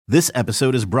This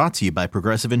episode is brought to you by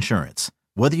Progressive Insurance.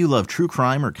 Whether you love true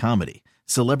crime or comedy,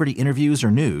 celebrity interviews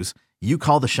or news, you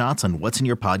call the shots on what's in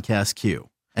your podcast queue.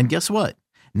 And guess what?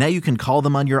 Now you can call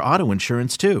them on your auto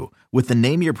insurance too with the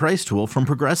Name Your Price tool from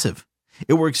Progressive.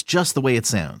 It works just the way it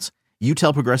sounds. You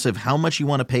tell Progressive how much you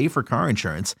want to pay for car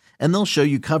insurance, and they'll show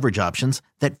you coverage options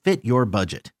that fit your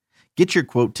budget. Get your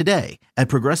quote today at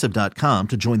Progressive.com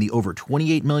to join the over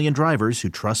 28 million drivers who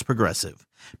trust Progressive.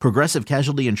 Progressive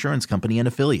Casualty Insurance Company and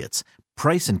Affiliates.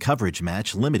 Price and coverage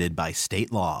match limited by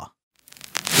state law.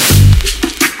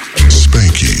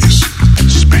 Spankies.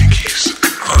 Spankies.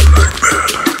 I like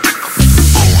that.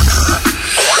 Corner.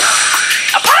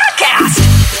 A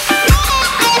podcast!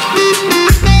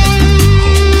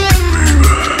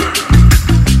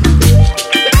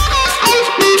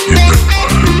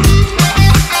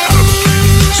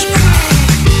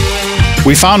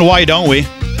 We found Why Don't We?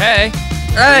 Hey,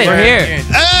 we're here.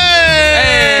 Hey!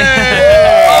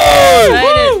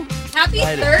 Oh, Happy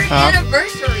third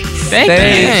anniversary.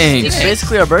 Thanks. It's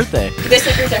basically our birthday. You guys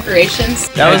have your decorations.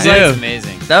 That was Yeah. like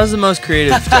amazing. That was the most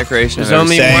creative decoration There's I've ever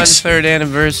only seen. Thanks. 1/3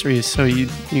 anniversary, so you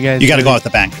guys You got to go out the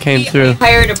bank. came We through.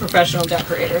 hired a professional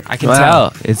decorator. I can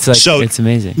tell. It's like So- it's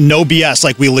amazing. No BS.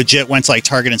 Like, we legit went to like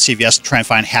Target and CVS to try and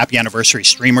find happy anniversary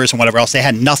streamers and whatever else. They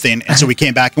had nothing, and so we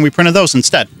came back and we printed those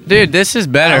instead. Dude, this is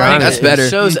better. That's honestly. better. It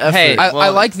shows effort. Hey, I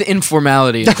like the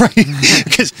informality. Right?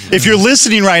 Because if you're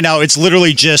listening right now, it's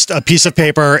literally just a piece of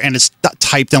paper and it's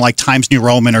typed in like Times New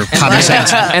Roman or Comic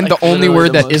Sans. And the only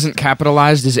word that isn't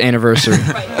capitalized is anniversary.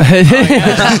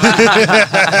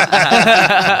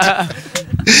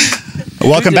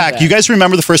 Welcome back. You guys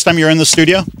remember the first time you were in the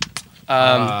studio?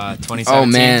 2017. Oh,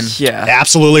 man. Yeah.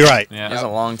 Absolutely right. Yeah. That was a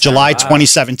long time. July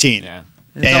 2017. Yeah.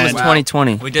 And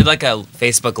 2020. We did like a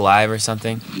Facebook Live or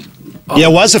something. yeah,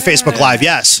 it was a Facebook Live,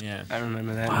 yes. Yeah. I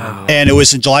remember that. And it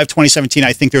was in July of 2017.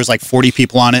 I think there was like 40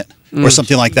 people on it or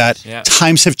something like that. Yeah.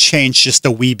 Times have changed just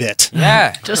a wee bit.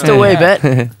 Yeah. Just a way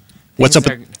bet. What's up?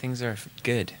 Things are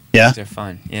good. Yeah? Things are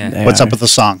fun. Yeah. What's up with the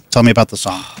song? Tell me about the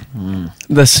song.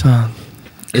 The song.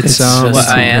 It's just What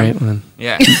a I am? great one.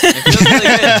 Yeah. It feels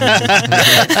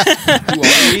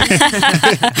really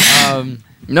good.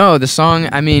 No, the song,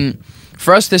 I mean,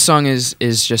 for us, this song is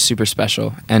just super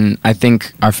special. And I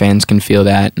think our fans can feel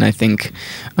that. And I think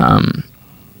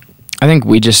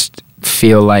we just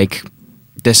feel like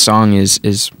this song is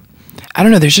I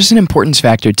don't know, there's just an importance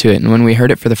factor to it. And when we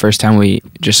heard it for the first time, we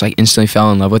just like instantly fell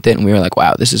in love with it. And we were like,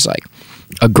 wow, this is like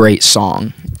a great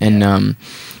song. And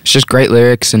it's just great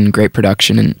lyrics and great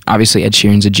production. And obviously Ed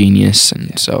Sheeran's a genius.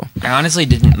 And so I honestly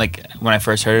didn't like when I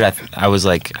first heard it. I was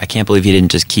like, I can't believe he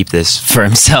didn't just keep this for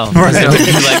himself. Right. It would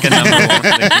be like a number one.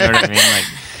 Like, you know what I mean? Like,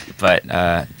 but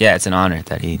yeah, it's an honor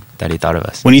that he thought of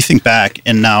us. When you think back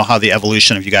and now how the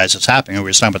evolution of you guys is happening, we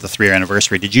were talking about the 3-year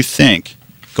anniversary, did you think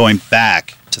going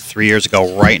back to 3 years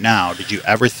ago right now, did you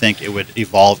ever think it would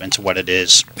evolve into what it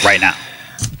is right now?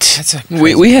 That's a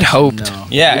we had hoped.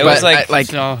 yeah. It But was like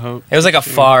It's all hope. it was like a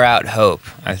far out hope,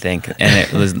 I think, and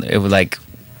it was like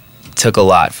took a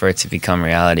lot for it to become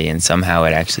reality, and somehow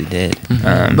it actually did.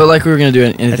 But like we were gonna do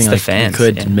anything That's the like fans, we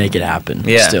could yeah. to make it happen.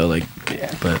 Yeah. Still like,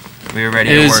 but we were ready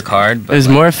It to was- work hard. It But was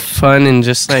like, more fun and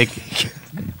just like,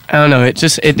 I don't know. It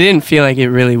didn't feel like it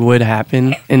really would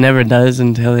happen. It never does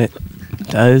until it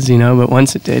does, you know. But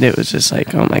once it did, it was just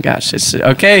like, oh my gosh, it's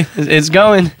okay. It's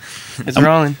going. It's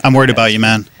rolling. I'm worried about you,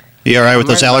 man. You all right with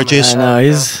those allergies? I know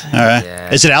he's All right.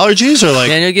 Yeah. Is it allergies or like?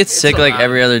 Daniel gets sick like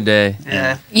every other day.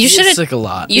 Yeah. You should have. sick a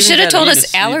lot. You should have gotta told eat us a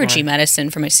sweet allergy one. medicine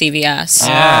from a CVS.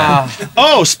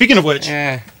 Oh, speaking of which,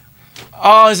 Yeah.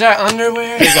 Oh, is that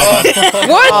underwear?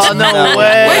 What? Oh no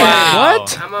way! Wow.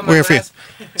 What? I'm on we're my here for you. last-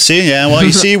 See, yeah. Well,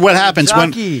 you see what happens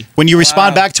Jockey. when you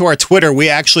respond back to our Twitter. We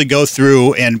actually go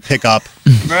through and pick up.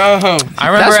 Bro. I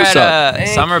remember what's at Thank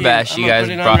Summer you. Bash, I'm you gonna guys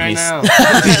put it on brought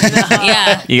right me. now.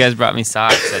 Yeah. You guys brought me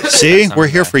socks. At See, Summer we're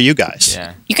here Bash. for you guys.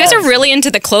 Yeah. You guys are really into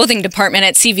the clothing department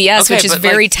at CVS, Okay, which is but,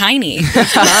 very like- tiny.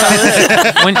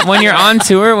 when you're on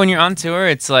tour,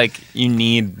 it's like you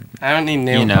need, I don't need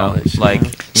nail you know, polish. like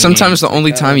Sometimes the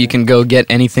only time you can go get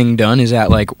anything done is at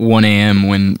like 1 a.m.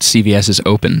 when CVS is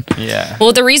open. yeah.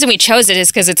 Well, the reason we chose it is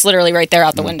because it's literally right there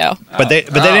out the window. But they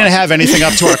didn't have anything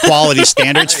up to our quality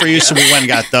standards for you, so we went and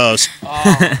got those.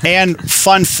 And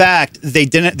fun fact, they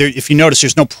didn't. If you notice,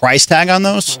 there's no price tag on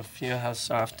those. Feel how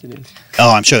soft it is.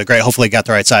 Oh, I'm sure they're great. Hopefully, they got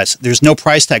the right size. There's no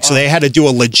price tag, so they had to do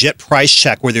a legit price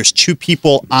check where there's two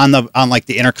people on like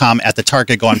the intercom at the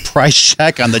Target going price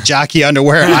check on the jockey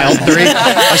underwear aisle 3.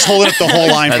 I was holding up the whole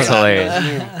line That's for that.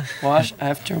 hilarious. Wash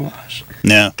after wash.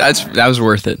 Yeah. That was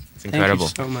worth it. It's incredible.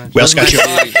 Thank you so much. We also got you.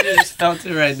 Oh, I could have just felt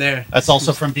it right there. That's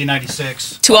also from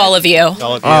B96. To all of you.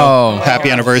 All of you. Oh. Happy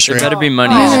anniversary. There better be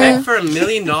money. Check for $1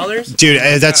 million? Dude,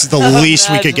 that's the least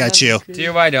we could get you.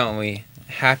 Dear, why don't we?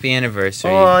 Happy anniversary.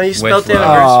 Oh, you spelled with the love.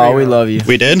 anniversary. Oh, we love you.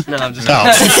 We did? No, I'm just Oh.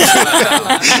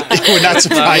 It would not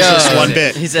surprise us one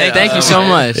bit. He said, Thank you so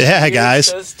much. Yeah, guys.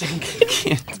 So stinking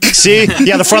cute. See?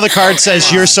 Yeah, the front of the card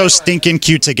says, "You're so stinking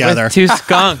cute together." With 2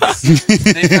 skunks. They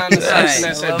found the sign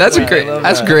that said, That's a "Boy, I great. love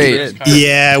That's that." great.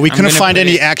 Yeah, we couldn't gonna find put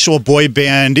any it- actual boy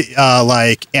band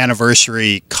like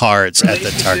anniversary cards at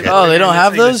the Target. Oh, they don't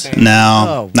have those? No,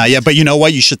 Oh. not yet. But you know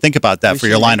what? You should think about that for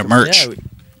your line of merch. Yeah,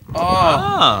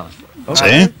 Oh, Oh.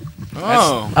 See?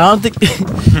 Oh. I don't think.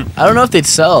 I don't know if they'd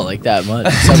sell like that much.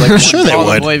 Except, like, I'm sure they all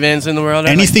the would. boy bands in the world. Are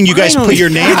Anything you guys put your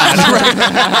name on.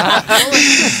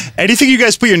 Anything you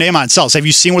guys put your name on sells. Have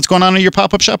you seen what's going on in your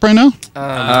pop-up shop right now?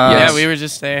 Yeah, we were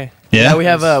just there. Yeah, we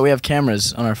have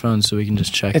cameras on our phones, so we can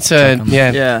just check. It's check them.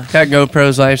 yeah. Yeah. Got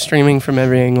GoPros live streaming from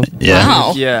every angle, Yeah.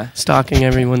 Wow. Yeah. stalking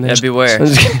everyone there. Yeah, beware.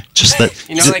 Just that.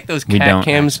 You know, like those We cat don't,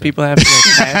 cams actually. people have for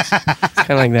their cats? It's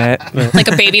kind of like that. But Like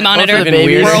a baby monitor. the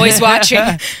babies. We're always watching.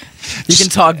 You can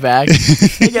talk back.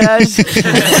 Hey guys.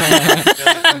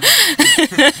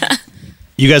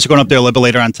 You guys are going up there a little bit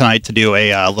later on tonight to do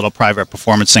a little private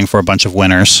performance thing for a bunch of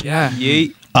winners. Yeah.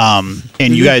 And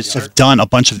you guys have done a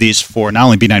bunch of these for not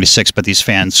only B96 but these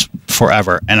fans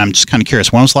forever. And I'm just kind of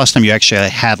curious, when was the last time you actually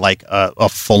had like a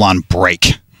full-on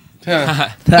break?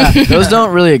 Those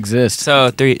don't really exist.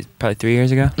 So probably 3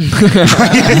 years ago.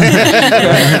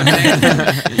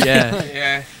 Yeah.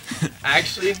 yeah,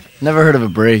 actually, Never heard of a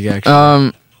break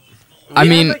actually. I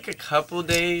mean, like a couple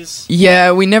days.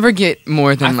 yeah, we never get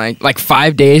more than like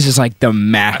 5 days is like the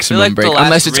maximum like the break, last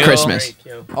unless it's real- Christmas.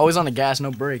 Always on the gas, no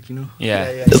break. You know.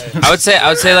 Yeah. I would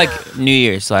say like New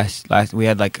Year's last we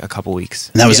had like a couple weeks.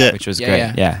 And that was it? Which was Yeah, great.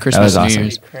 yeah. Yeah. Christmas, that was New awesome.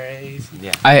 Year's. Crazy.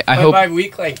 I But hope by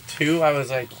week like 2, I was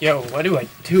like, yo, what do I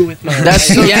do with my That's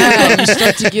life? so- yeah, you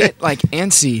start to get like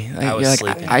antsy. Like, I was you're like,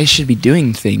 sleeping. I should be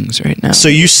doing things right now. So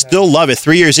you still love it.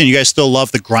 3 years in, you guys still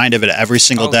love the grind of it every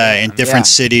single day in different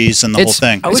Yeah. cities and the whole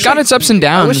thing. It's got its ups and I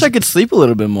downs. wish I could sleep a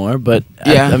little bit more, but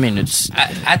Yeah. I mean, it's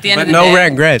At the end But of the no day,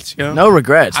 regrets, yo. no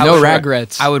regrets. I no would- regrets.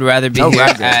 I would rather be No here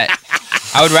regrets.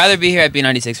 I would rather be here at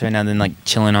B96 right now than like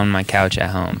chilling on my couch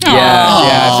at home. yeah,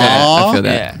 I feel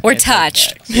that. Yeah. We're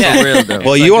touched. Yeah. real though.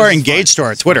 Well, you are engaged to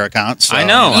our Twitter account. So. I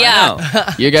know. Yeah. I know.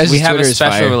 You guys, We have Twitter a is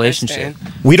special fire. relationship.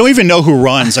 We don't even know who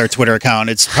runs our Twitter account.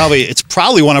 It's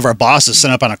probably one of our bosses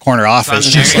sitting up on a corner office,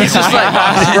 just like,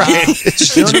 right, it's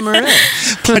just Jonah Marais.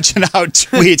 punching out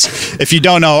tweets. If you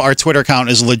don't know, our Twitter account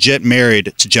is legit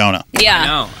married to Jonah.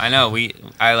 Yeah. I know.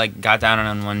 I like got down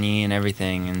on one knee and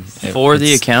everything, and For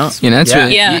the account. You know, that's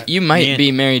really, Yeah. you might Yeah.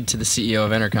 be married to the CEO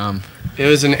of Intercom. It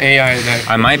was an AI that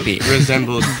I might be.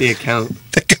 resembled the account.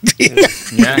 That could be.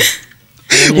 Yeah.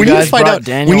 And We you need to guys find brought out.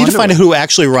 Daniel We need to find out Underwood. who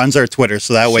actually runs our Twitter,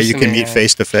 so that way you Just can an meet AI.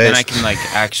 face to Then I face. can like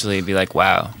actually be like,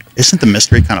 wow, Isn't the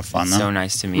mystery kind of fun though? so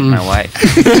nice to meet my wife.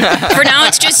 For now,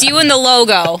 it's just you and the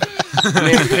logo.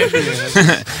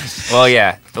 Well,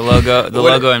 yeah, the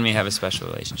logo and me have a special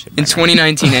relationship. In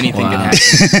 2019, anything can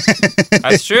happen.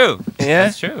 That's true. Yeah,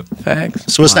 That's true.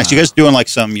 facts. So what's next? You guys doing like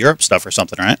some Europe stuff or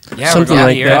something, right? Yeah, Something we're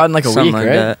like here. They're out in like a Something week, like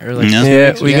right? that. Or like Yeah.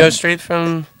 Yeah, we Yeah. go straight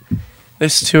from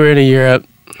this tour to Europe.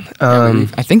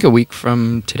 I think a week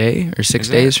from today or 6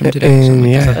 days from today. And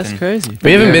yeah, That's crazy.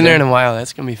 we haven't Yeah. been there in a while.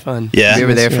 That's gonna be fun. Yeah. We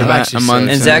were there for Yeah. about a Actually, month.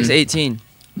 so- And Zach's 18.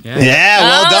 Yeah. Yeah,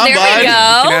 well oh, done, there bud. we You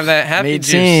can go. have that happy Made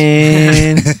juice.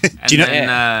 scene. And Do you know-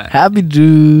 then, Happy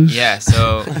juice. yeah,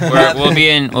 so we'll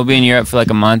be in Europe for like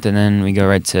a month, and then we go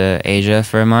right to Asia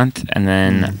for a month, and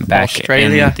then back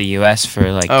Australia. in the U.S. for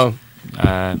like Oh,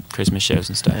 Christmas shows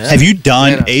and stuff. Yeah. Have you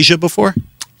done Yeah. Asia before?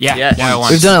 Yeah, Yes. yeah,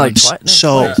 once. We've done it like twice.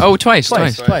 So Oh, twice.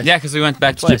 Yeah, because we went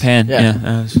back to Twice. Japan. Yeah. Yeah,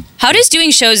 that was- How does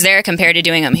doing shows there compare to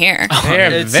doing them here? they're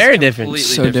It's very different.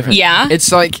 So different. Yeah.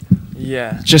 It's like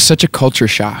Yeah. just such a culture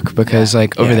shock because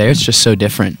like over Yeah. there it's just so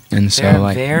different, and so They're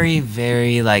like very,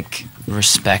 very like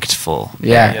respectful.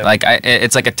 Yeah. there. Like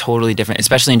it's like a totally different,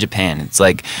 especially in Japan. It's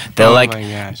like they'll Oh like my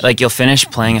gosh. like you'll finish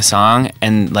playing a song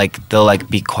and like they'll like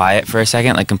be quiet for a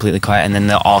second, like completely quiet, and then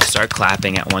they'll all start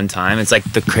clapping at one time. It's like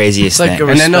the craziest It's like thing.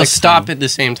 a And then they'll respect stop at the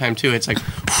same time too. It's like,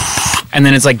 And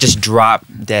then it's like just drop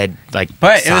dead like.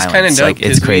 but it was kind of silence. dope. Like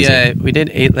it's 'cause crazy. We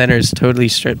did 8 letters totally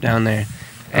stripped down there,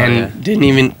 and yeah. didn't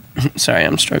even. Sorry,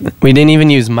 I'm struggling. We didn't even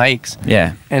use mics,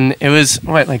 Yeah. and it was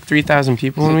what like 3,000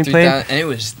 people when we played. and it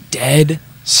was dead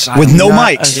silent. with no Not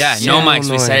mics. a Yeah, no single mics. We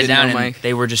noise. sat it Did down no and mic.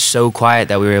 they were just so quiet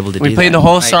that we were able to We do played that. the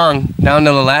whole Like- song down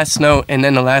to the last note, and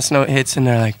then the last note hits, and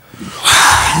they're like,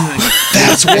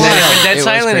 That's wild. Dead It was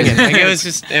silent crazy. again. Like,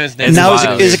 it was dead Now,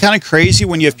 silent. is it kind of crazy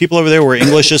when you have people over there where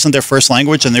English isn't their first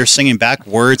language and they're singing back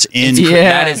words in? Yeah.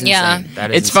 That is Yeah. insane.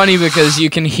 That is It's insane. funny because you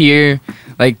can hear,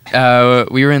 like,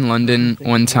 we were in London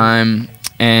one time,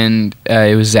 and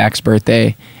it was Zach's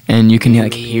birthday, and you can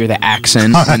like hear the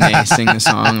accent when they sing the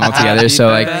song all together. So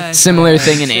like similar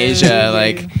thing in Asia,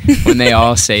 like when they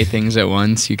all say things at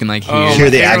once, you can like hear, Hear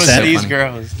the there was accent. These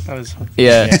girls. That was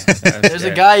Yeah, There's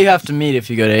a guy you have to meet if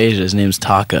you go to Asia. His name's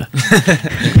Taka.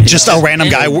 Just a random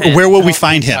guy. Where will we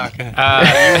find him?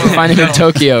 we'll find him in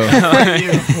Tokyo.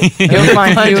 You'll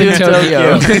find you in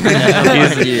Tokyo.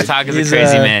 Taka's a He's,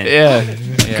 crazy man.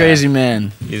 Yeah. Crazy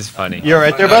man. He's funny. You're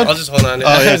right there, bud. I'll just hold on.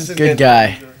 Oh, yeah. Good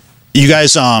guy. You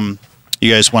guys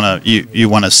wanna you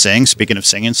wanna sing? Speaking of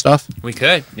singing stuff, We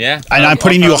could, yeah. I'm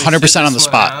putting you 100% on the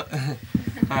spot.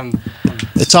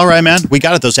 It's all right, man. We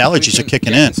got it. Those allergies are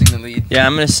kicking in. Yeah,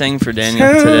 I'm gonna sing for Daniel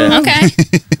today. Okay.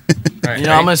 You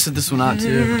know, I'm gonna sit this one out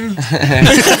too.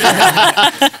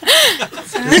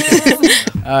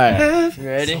 All right. You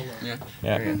ready?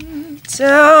 Yeah.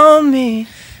 Tell me,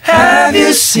 have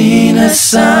you seen a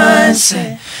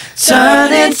sunset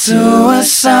turn into a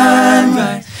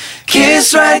sunrise?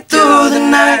 Kiss right through the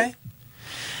night.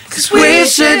 'Cause we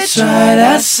should try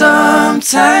that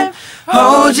sometime.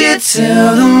 Hold you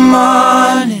till the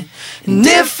morning. And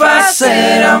if I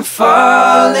said I'm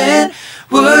falling,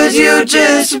 would you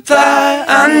just reply,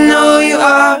 I know you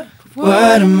are,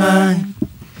 what am I?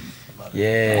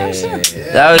 Yeah.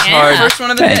 That was Yeah. hard. First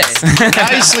one of the day.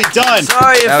 Nicely done.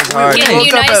 Sorry if That was hard. Getting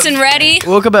you nice and ready.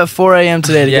 Woke up at 4 a.m.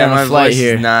 today to Yeah, get on my a flight voice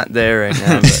here. is not there right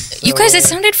now. But You guys, it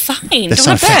sounded fine. That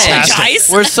Don't sounded fantastic. apologize.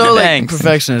 We're so like Thanks.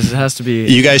 perfectionists. It has to be.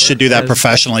 You guys should do that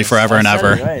professionally forever and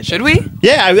ever. Right. Should we?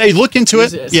 Yeah, I look into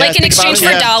it. Yeah, Like in think about exchange it.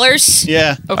 for Yeah. dollars.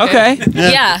 Yeah. okay.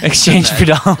 Yeah. Exchange for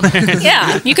dollars.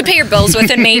 Yeah. You could pay your bills with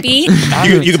it, maybe.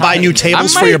 You could buy new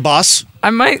tables for your bus. I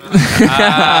might. Good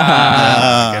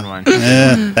one.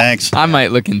 Yeah, thanks. I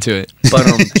might look into it. But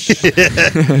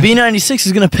B96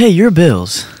 is gonna pay your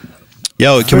bills.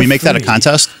 Yo, can we make that a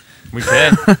contest? we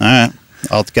could. All right.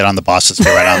 I'll get on the boss. Let's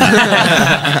get right on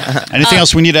that. Anything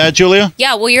else we need to add, Julia?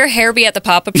 Yeah. Will your hair be at the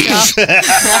pop-up shop?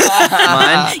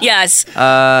 Mine. Yes.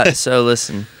 So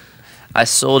listen, I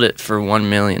sold it for $1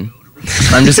 million.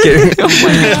 I'm just kidding.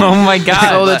 Oh my god!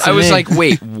 Sold it to I was me. like,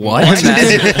 wait, what?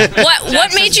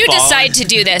 What made you decide to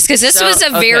do this? Because this So, was a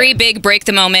very okay. big break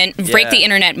Yeah. the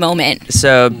internet moment.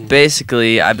 So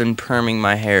basically, I've been perming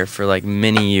my hair for like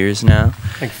many years now.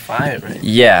 Like 5, right?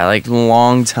 Yeah, like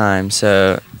long time.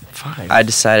 So 5. I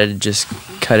decided to just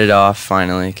cut it off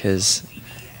finally because,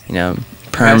 you know,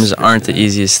 perms aren't the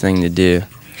easiest thing to do.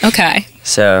 Okay.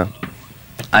 So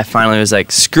I finally was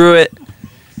like, screw it.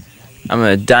 I'm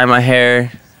going to dye my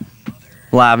hair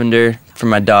lavender for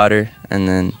my daughter. And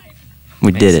then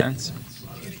we did it.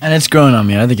 And it's growing on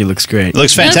me. I think it looks great. It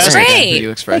looks It looks fantastic. great. He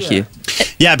looks fresh. Thank you.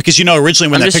 Yeah, because you know,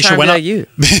 originally when I'm that just picture trying to went be up,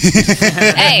 like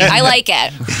you. Hey, I like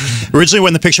it. originally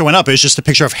when the picture went up, it was just a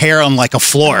picture of hair on like a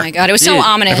floor. Oh my god, it was so Dude,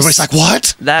 ominous. Everybody's like,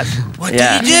 "What? That, What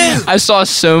yeah. did he do?" I saw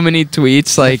so many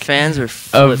tweets like Fans are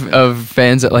flipping. of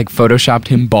fans that like photoshopped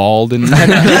him bald and They're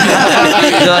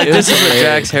like, this is what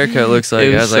Jack's haircut looks like.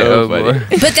 It I was was like, so oh funny. boy.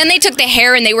 But then they took the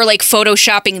hair and they were like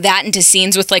photoshopping that into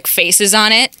scenes with like faces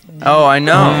on it. Oh, I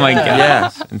know. Oh my God.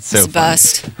 Yeah. It's so It's funny.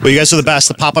 bust. Well, you guys are the best.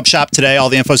 The pop-up shop today. All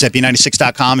the info's at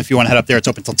b96.com. If you want to head up there, it's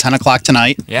open till 10 o'clock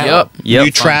tonight. Yeah. Yep.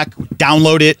 New track,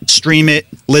 download it, stream it,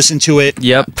 listen to it,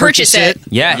 Yep. Purchase it.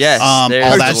 Yes. Yes. there's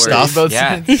all the that word. stuff.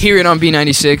 Yeah. hear it on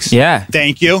B96. Yeah.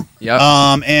 Thank you. Yep.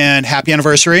 And happy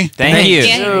anniversary. Thank you.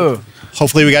 Yeah.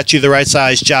 Hopefully we got you the right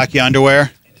size jockey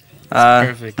underwear.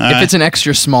 Perfect. All If right. it's an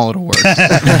extra small, it'll work.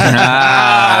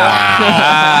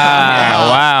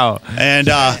 Wow. And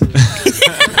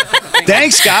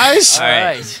thanks, guys. All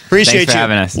right. Appreciate Thanks for you.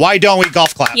 having us. Why don't we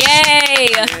golf clap? Yay!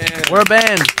 We're a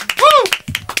band.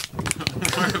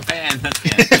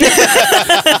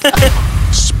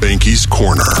 Spanky's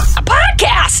Corner.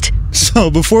 Podcast. So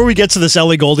before we get to this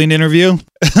Ellie Goulding interview,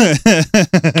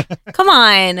 Come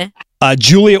on.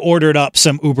 Julia ordered up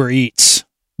some Uber Eats.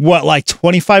 What, like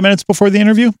 25 minutes before the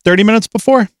interview? 30 minutes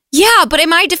before? Yeah, but in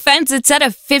my defense, it said a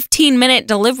 15-minute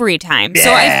delivery time.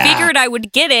 So I Yeah. figured I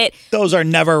would get it Those are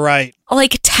never right.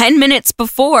 like 10 minutes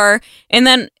before. And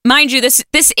then, mind you, this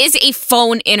is a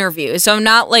phone interview. So I'm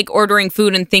not like ordering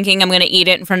food and thinking I'm going to eat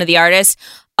it in front of the artist.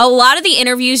 A lot of the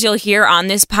interviews you'll hear on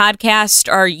this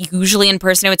podcast are usually in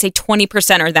person. I would say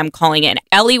 20% are them calling in.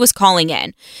 Ellie was calling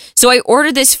in. So I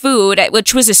ordered this food,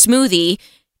 which was a smoothie,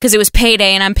 because it was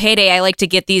payday. And on payday, I like to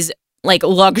get these like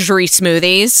luxury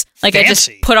smoothies. Like I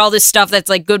Fancy. just put all this stuff that's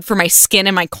like good for my skin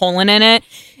and my colon in it.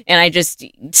 and I just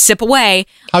sip away.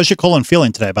 How's your colon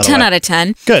feeling today, by the way? 10 out of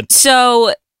 10. Good.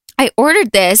 So I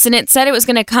ordered this, and it said it was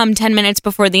going to come 10 minutes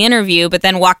before the interview, but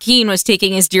then Joaquin was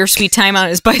taking his dear sweet time on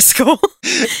his bicycle.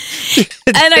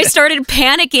 And I started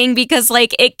panicking because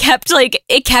it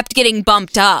kept getting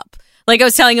bumped up. Like I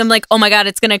was telling him oh my God,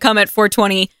 it's going to come at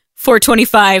 4:20,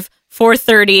 4:25,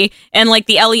 4:30, and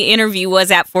the Ellie interview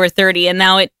was at 4:30, and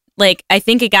now it I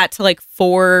think it got to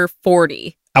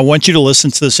 4:40. I want you to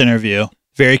listen to this interview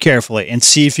very carefully and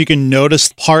see if you can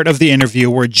notice part of the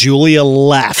interview where Julia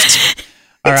left.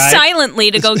 All right? Silently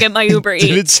to go get my Uber Eats.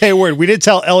 Didn't say a word. We did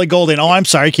tell Ellie Goulding, oh, I'm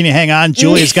sorry, can you hang on?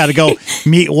 Julia's got to go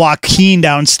meet Joaquin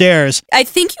downstairs. I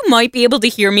think you might be able to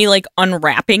hear me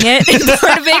unwrapping it in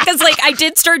part of it because I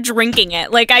did start drinking it.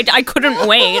 I couldn't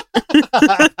wait.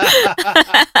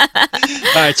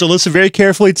 All right, so listen very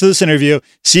carefully to this interview.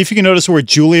 See if you can notice where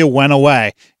Julia went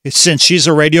away. Since she's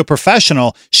a radio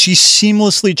professional, she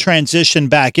seamlessly transitioned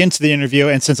back into the interview.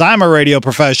 And since I'm a radio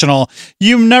professional,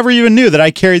 you never even knew that I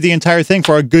carried the entire thing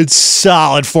for a good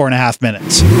solid 4.5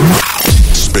 minutes.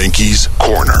 Spanky's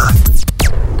Corner.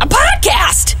 A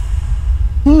podcast.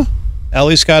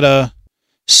 Ellie's got a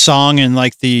song in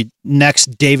the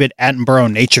next David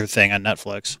Attenborough nature thing on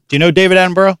Netflix. Do you know David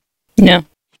Attenborough? No.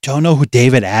 Don't know who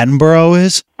David Attenborough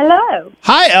is? Hello.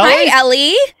 Hi, Ellie. Hi,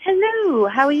 Ellie. Hello.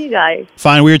 How are you guys?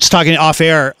 Fine. We were just talking off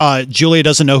air. Julia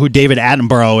doesn't know who David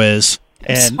Attenborough is.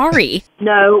 And Sorry.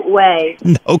 No way.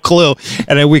 No clue.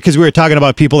 And because we were talking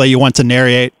about people that you want to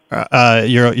narrate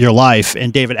your life,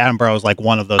 and David Attenborough is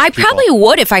one of those I people. probably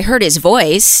would if I heard his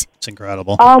voice. It's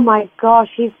incredible. Oh my gosh,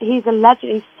 he's a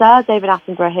legend. He's Sir David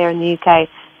Attenborough here in the UK.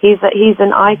 He's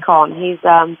an icon. He's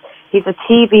a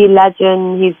TV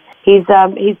legend. He's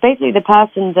basically the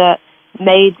person that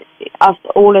made us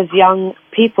all as young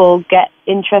people get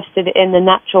interested in the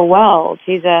natural world.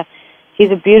 He's a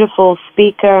beautiful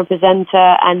speaker and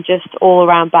presenter and just all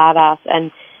around badass.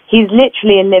 And he's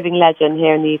literally a living legend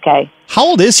here in the UK. How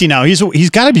old is he now? He's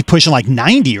got to be pushing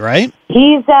 90, right?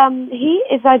 He is,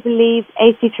 I believe,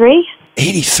 83.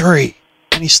 83.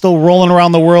 And he's still rolling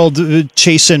around the world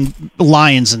chasing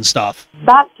lions and stuff.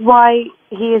 That's why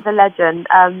he is a legend.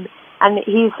 And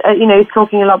he's, he's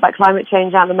talking a lot about climate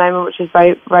change at the moment, which is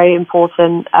very, very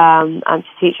important and to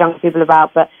teach young people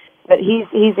about. But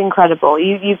he's incredible.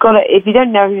 You've got to, if you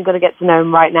don't know him, you've got to get to know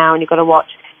him right now, and you've got to watch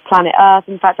Planet Earth.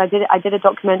 In fact, I did a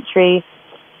documentary.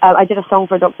 I did a song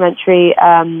for a documentary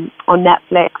on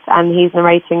Netflix, and he's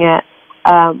narrating it.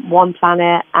 One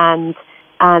Planet, and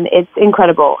it's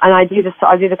incredible. And I do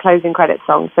the closing credits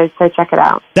song, so check it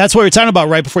out. That's what we were talking about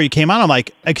right before you came on. I'm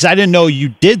because I didn't know you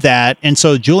did that, and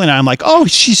so Julie and I'm oh,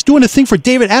 she's doing a thing for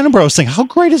David Attenborough's thing. How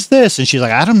great is this? And she's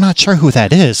I'm not sure who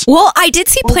that is. Well, I did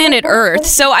see Planet Earth,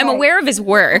 so I'm aware of his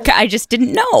work. I just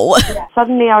didn't know.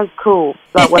 Suddenly I was cool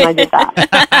when I did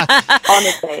that.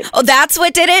 Honestly. Oh, that's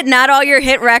what did it? Not all your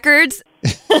hit records?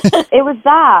 It was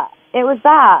that.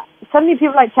 Suddenly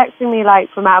people texting me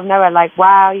from out of nowhere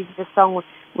wow, you did this song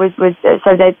with David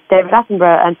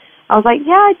Attenborough, and I was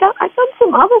yeah, I've done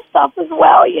some other stuff as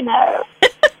well,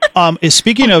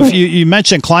 Speaking of, you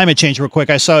mentioned climate change real quick.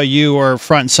 I saw you were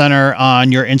front and center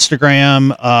on your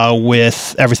Instagram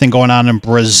with everything going on in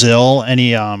Brazil. Any,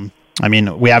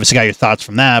 we obviously got your thoughts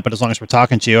from that, but as long as we're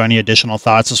talking to you, any additional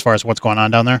thoughts as far as what's going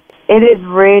on down there? It is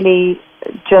really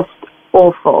just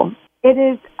awful. It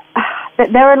is.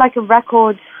 There are a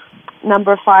record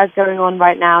number of fires going on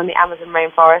right now in the Amazon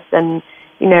rainforest, and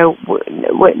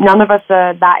none of us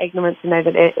are that ignorant to know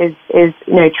that it is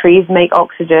trees make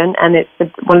oxygen, and it's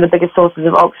one of the biggest sources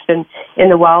of oxygen in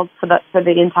the world for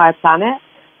the entire planet.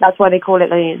 That's why they call it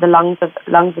the lungs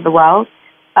of the world.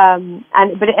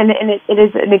 It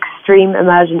is an extreme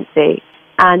emergency,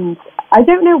 and I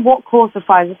don't know what caused the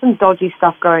fire. There's some dodgy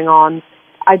stuff going on.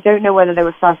 I don't know whether they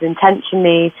were started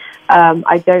intentionally.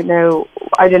 I don't know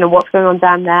what's going on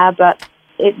down there, but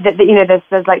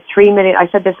there's 3 million. I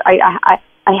said this. I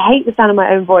hate the sound of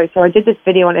my own voice, so I did this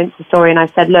video on Insta Story, and I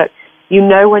said, look,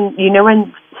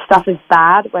 when stuff is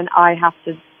bad, when I have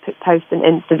to post an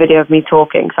Insta video of me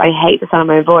talking, because I hate the sound of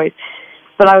my own voice.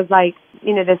 But I was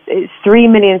there's 3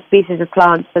 million species of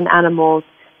plants and animals.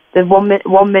 There's 1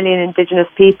 million indigenous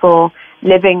people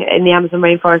living in the Amazon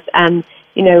rainforest, and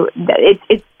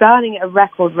it's burning at a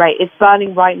record rate. It's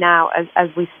burning right now as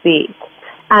we speak.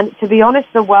 And to be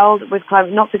honest, the world with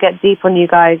climate, not to get deep on you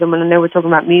guys, I know we're talking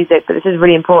about music, but this is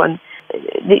really important.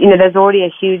 There's already a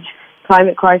huge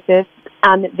climate crisis,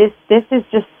 and this is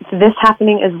just, this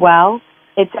happening as well,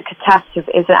 it's a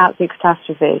catastrophe. It's an absolute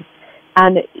catastrophe.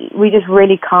 And we just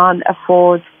really can't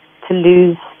afford to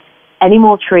lose any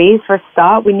more trees for a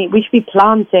start. We should be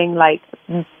planting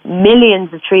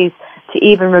millions of trees to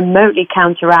even remotely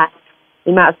counteract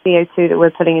the amount of CO2 that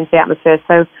we're putting into the atmosphere.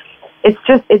 So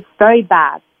it's very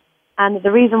bad. And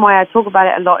the reason why I talk about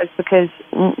it a lot is because,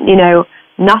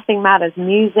 nothing matters.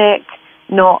 Music,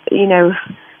 not,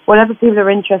 whatever people are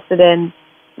interested in,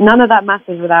 none of that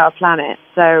matters without a planet.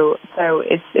 So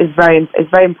it's very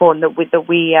important that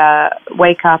we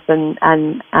wake up and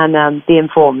be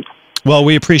informed. Well,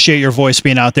 we appreciate your voice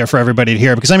being out there for everybody to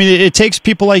hear, because I mean, it takes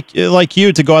people like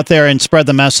you to go out there and spread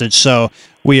the message. So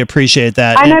we appreciate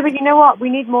that. I know, but you know what? We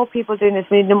need more people doing this.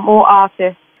 We need more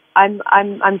artists. I'm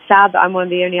sad that I'm one of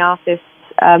the only artists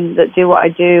that do what I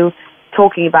do,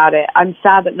 talking about it. I'm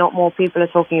sad that not more people are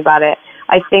talking about it.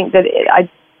 I think that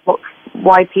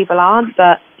why people aren't,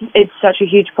 but it's such a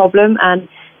huge problem, and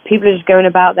people are just going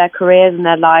about their careers and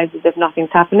their lives as if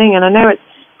nothing's happening. And I know it's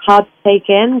hard to take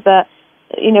in, but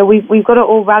we've got to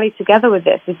all rally together with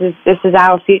this. This is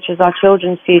our future, it's our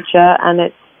children's future, and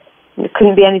it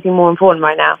couldn't be anything more important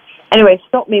right now. Anyway,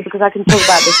 stop me, because I can talk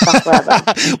about this stuff forever.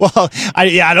 Well,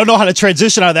 I don't know how to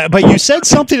transition out of that, but you said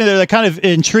something there that kind of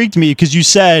intrigued me, because you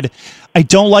said, I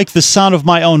don't like the sound of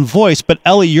my own voice, but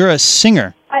Ellie, you're a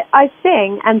singer. I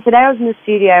sing, and today I was in the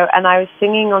studio, and I was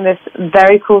singing on this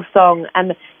very cool song,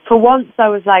 and for once I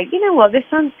was like, you know what, this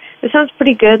sounds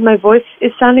pretty good, my voice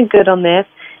is sounding good on this.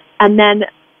 And then,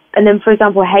 for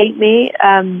example, Hate Me,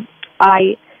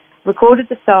 I recorded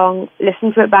the song,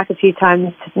 listened to it back a few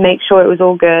times to make sure it was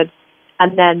all good,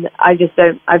 and then I just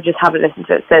haven't listened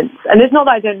to it since. And it's not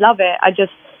that I don't love it, I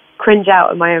just cringe out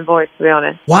at my own voice, to be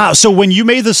honest. Wow, so when you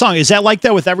made the song, is that like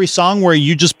that with every song, where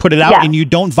you just put it out and you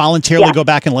don't voluntarily go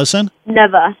back and listen?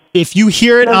 Never. If you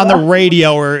hear it on the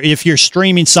radio, or if you're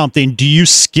streaming something, do you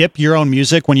skip your own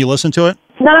music when you listen to it?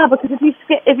 No, because if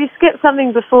you skip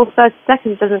something before 30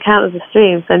 seconds, it doesn't count as a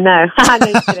stream. So no.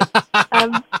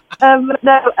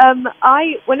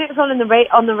 When it was on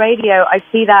the radio, I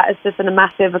see that as just a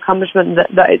massive accomplishment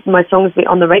that my songs be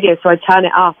on the radio. So I turn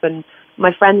it up, and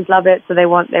my friends love it, so they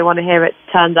want to hear it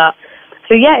turned up.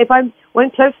 So yeah, when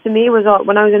Close to Me was on,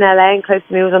 when I was in LA and Close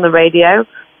to Me was on the radio,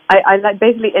 I like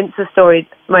basically Insta-storied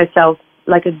myself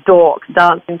like a dork,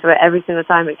 dancing to it every single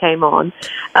time it came on.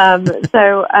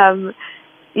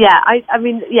 Yeah, I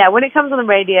mean, when it comes on the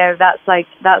radio, that's like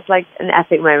an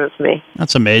epic moment for me.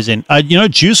 That's amazing.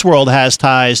 Juice WRLD has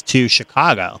ties to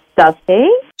Chicago. Does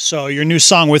he? So your new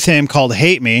song with him called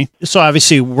Hate Me. So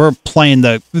obviously we're playing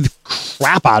the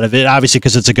crap out of it, obviously,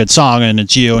 because it's a good song and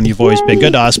it's you and you've always been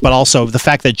good to us, but also the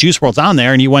fact that Juice WRLD's on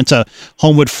there and you went to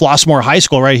Homewood Flossmoor High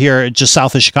School right here just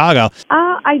south of Chicago.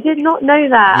 I did not know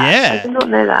that. Yeah. I did not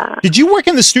know that. Did you work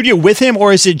in the studio with him,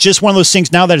 or is it just one of those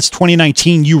things now that it's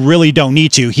 2019, you really don't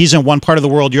need to? He's in one part of the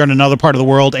world, you're in another part of the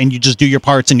world, and you just do your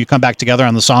parts and you come back together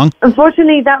on the song?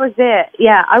 Unfortunately, that was it.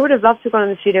 Yeah, I would have loved to have gone in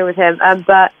the studio with him,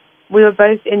 but we were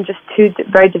both in just two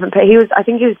very different places. I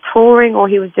think he was touring, or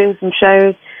he was doing some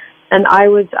shows, and I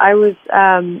was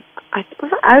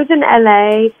in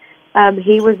LA.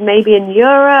 He was maybe in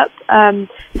Europe, so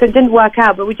it didn't work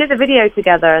out. But we did the video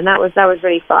together, and that was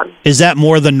really fun. Is that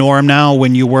more the norm now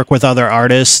when you work with other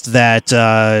artists, that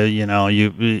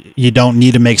you don't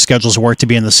need to make schedules work to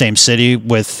be in the same city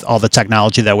with all the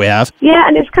technology that we have? Yeah,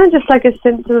 and it's kind of just like a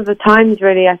symptom of the times,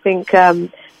 really. I think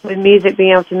with music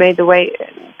being able to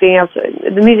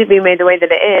the music being made the way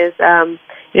that it is,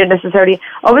 you don't necessarily.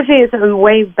 Obviously, it's a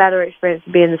way better experience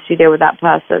to be in the studio with that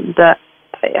person, but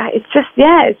it's just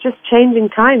changing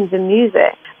times in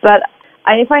music. But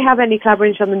if I have any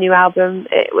collaboration on the new album,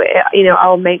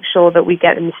 I'll make sure that we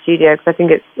get in the studio, because I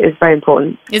think it's very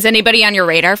important. Is anybody on your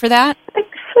radar for that?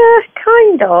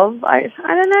 Kind of. I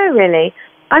don't know, really.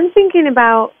 I'm thinking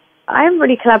about. I haven't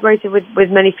really collaborated with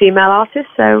many female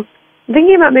artists, so I'm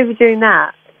thinking about maybe doing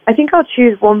that. I think I'll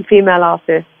choose one female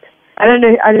artist. I don't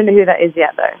know who that is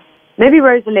yet, though. Maybe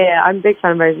Rosalia. I'm a big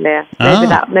fan of Rosalia.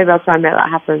 Maybe I'll try and make that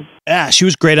happen. Yeah, she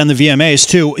was great on the VMAs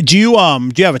too. Do you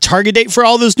have a target date for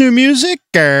all this new music?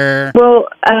 Or? Well,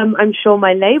 I'm sure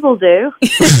my label do. She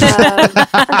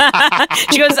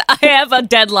goes, I have a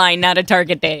deadline, not a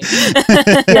target date.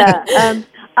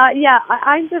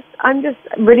 I'm just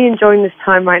really enjoying this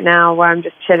time right now, where I'm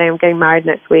just chilling. I'm getting married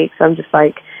next week, so I'm just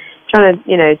like trying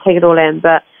to take it all in.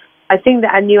 But I think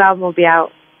that a new album will be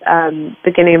out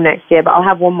beginning of next year, but I'll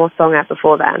have one more song out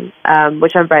before then,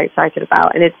 which I'm very excited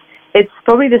about. And it's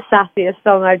probably the sassiest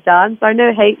song I've done. So I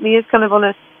know Hate Me is kind of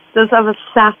does have a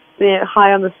sass,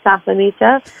 high on the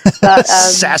sassometer. But,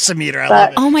 sassometer, I love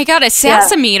it. Oh my God, a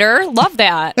sassometer. Yeah. Love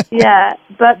that. Yeah,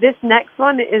 but this next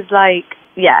one is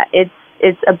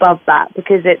it's above that,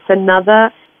 because it's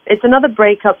another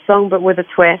breakup song, but with a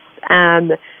twist.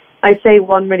 And I say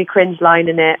one really cringe line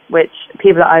in it, which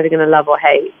people are either going to love or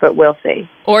hate, but we'll see.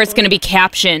 Or it's going to be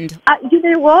captioned. You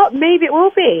know what? Maybe it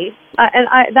will be.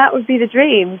 That would be the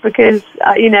dream, because,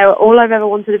 all I've ever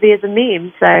wanted to be is a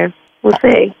meme, so we'll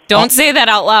see. Don't say that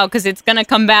out loud, because it's going to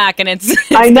come back, and it's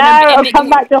I know, it'll come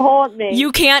back to haunt me.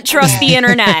 You can't trust the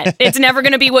internet. It's never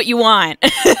going to be what you want.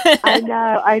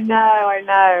 I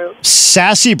know.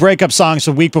 Sassy breakup songs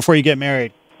a week before you get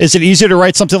married. Is it easier to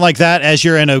write something like that as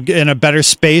you're in a better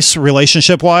space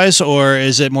relationship wise, or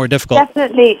is it more difficult?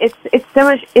 Definitely, it's so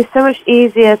much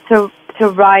easier to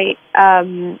write.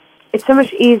 It's so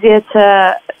much easier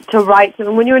to write.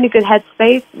 And when you're in a good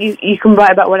headspace, you can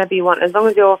write about whatever you want, as long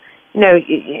as you're,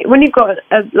 when you've got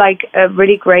a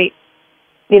really great,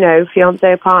 fiance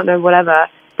or partner, whatever.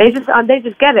 They just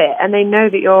get it, and they know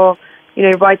that you're,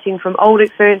 writing from old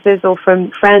experiences or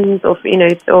from friends or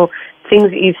or things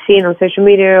that you've seen on social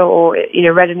media or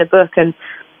read in a book. And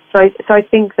so I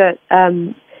think that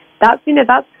that's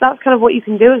kind of what you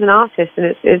can do as an artist,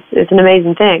 and it's an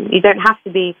amazing thing. You don't have to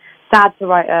be sad to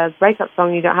write a breakup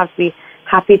song. You don't have to be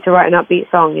happy to write an upbeat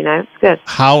song. It's good.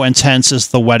 How intense is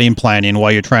the wedding planning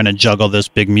while you're trying to juggle this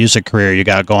big music career you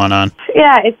got going on?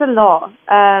 Yeah, it's a lot.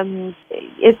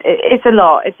 It's a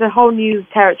lot. It's a whole new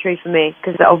territory for me,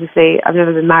 because obviously I've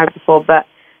never been married before, but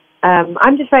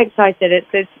I'm just very excited.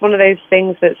 It's one of those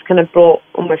things that's kind of brought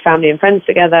all my family and friends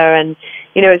together, and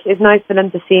it's nice for them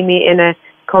to see me in a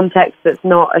context that's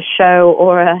not a show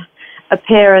or a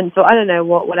appearance or I don't know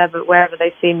wherever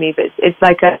they see me, but it's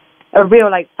like a real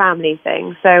family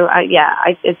thing. So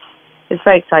it's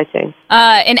very exciting.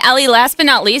 And Ellie, last but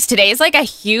not least, today is a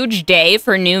huge day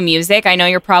for new music. I know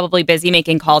you're probably busy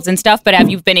making calls and stuff, but have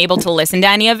you been able to listen to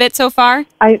any of it so far?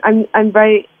 I'm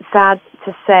very sad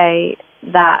to say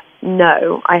that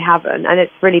no, I haven't, and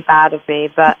it's really bad of me,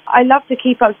 but I love to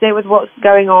keep up to date with what's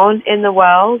going on in the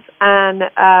world, and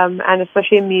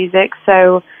especially in music,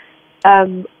 so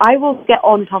I will get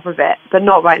on top of it, but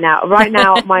not right now. Right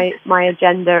now, my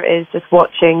agenda is just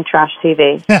watching trash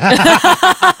TV.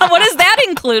 What does that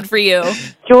include for you?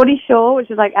 Geordie Shore,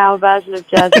 which is our version of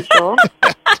Jersey Shore.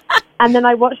 And then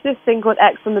I watched this thing called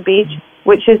X on the Beach,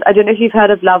 which is, I don't know if you've heard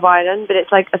of Love Island, but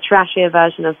it's a trashier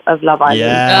version of Love Island.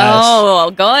 Yes.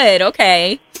 Oh, good.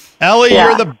 Okay. Ellie,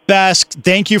 you're the best.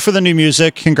 Thank you for the new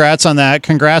music. Congrats on that.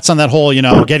 Congrats on that whole,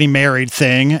 getting married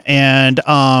thing. And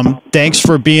thanks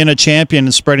for being a champion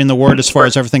and spreading the word as far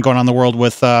as everything going on in the world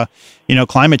with,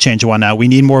 climate change and whatnot. We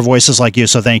need more voices like you,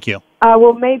 so thank you.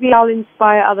 Well, maybe I'll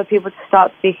inspire other people to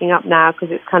start speaking up now,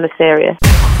 because it's kind of serious.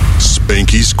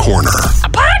 Spanky's Corner. A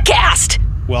podcast.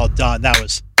 Well done. That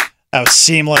was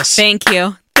seamless. Thank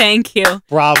you.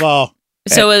 Bravo.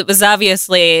 So it was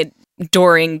obviously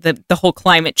during the whole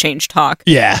climate change talk.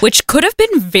 Yeah. Which could have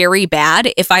been very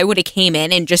bad if I would have came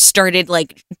in and just started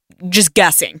just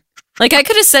guessing. I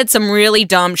could have said some really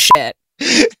dumb shit.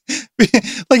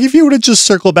 If you would have just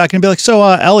circled back and be like, so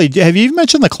Ellie, have you even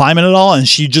mentioned the climate at all? And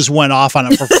she just went off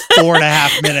on it for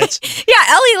 4.5 minutes. Yeah,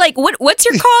 Ellie, what's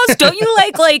your cause? Don't you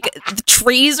like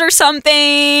trees or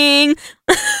something?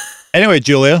 Anyway,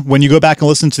 Julia, when you go back and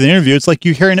listen to the interview, it's like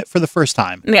you're hearing it for the first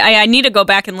time. I need to go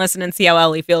back and listen and see how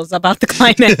Ellie feels about the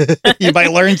climate. You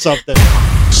might learn something.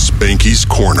 Spanky's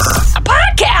Corner. A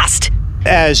podcast.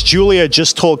 As Julia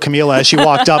just told Camila as she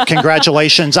walked up,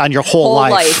 congratulations on your whole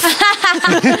life.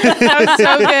 That was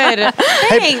so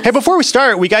good. Hey, before we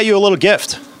start, we got you a little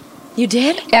gift. You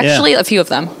did? Actually, a few of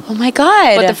them. Oh my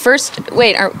God. But the first,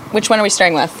 which one are we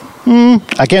starting with?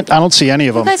 I don't see any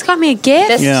of them. You guys got me a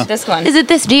gift? This one. Is it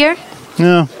this deer?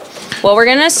 Yeah. Well, we're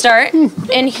going to start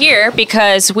in here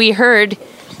because we heard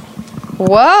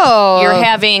whoa, you're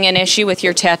having an issue with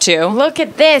your tattoo. Look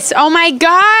at this. Oh my God,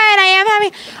 I am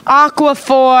having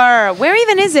Aquaphor. Where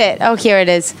even is it? Oh, here it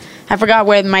is. I forgot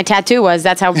where my tattoo was.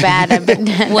 That's how bad I've been,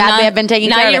 I've been taking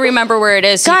care of it. Now you remember where it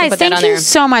is. So guys, you can put that on thank there. you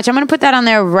so much. I'm going to put that on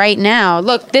there right now.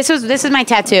 Look, this is my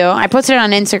tattoo. I posted it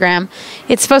on Instagram.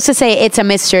 It's supposed to say it's a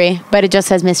mystery, but it just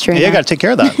says mystery. Yeah, you got to take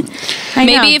care of that.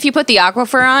 Maybe if you put the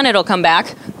Aquaphor on, it'll come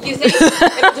back. You think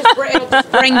it'll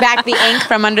just bring back the ink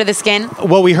from under the skin?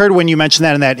 Well, we heard when you mentioned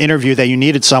that in that interview that you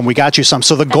needed some. We got you some.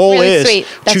 So the goal really is sweet.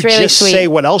 to really just sweet. say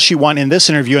what else you want in this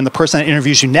interview, and the person that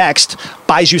interviews you next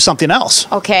buys you something else.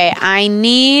 Okay, I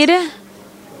need a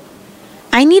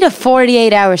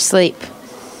 48-hour sleep.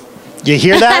 You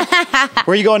hear that?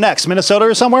 Where are you going next? Minnesota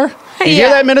or somewhere? You hear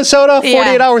that, Minnesota?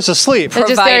 48 hours of sleep. They're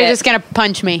just gonna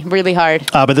punch me really hard.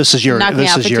 But this is your Knock me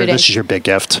out for 2 days. this is your big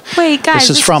gift. Wait, guys,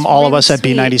 this is from all of us at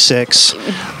B96.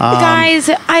 Guys,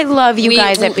 I love you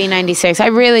guys at B96. I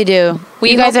really do.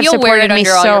 You guys have supported me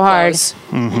so hard.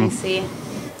 Mm-hmm. Let me see.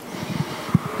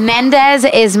 Mendez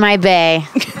is my bae.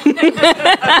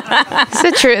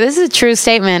 This is a true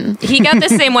statement. He got the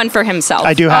same one for himself.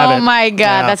 I do have it. Oh my god,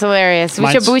 Yeah. that's hilarious.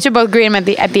 Mine's- We should both greet him at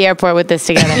the airport with this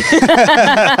together. if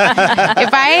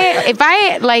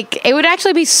I like, it would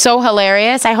actually be so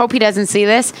hilarious. I hope he doesn't see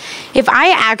this. If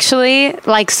I actually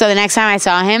so the next time I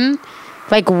saw him,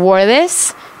 wore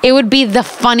this, it would be the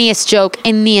funniest joke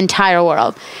in the entire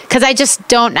world. Because I just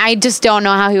don't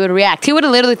know how he would react. He would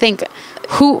literally think,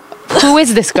 who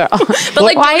is this girl? But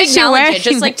why don't is she acknowledge wearing it.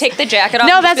 Just take the jacket off.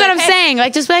 No, and that's just what be I'm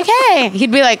like, saying. Just be like, hey.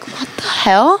 He'd be like, what the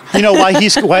hell? You know, while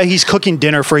he's cooking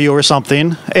dinner for you or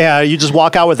something, you just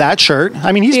walk out with that shirt.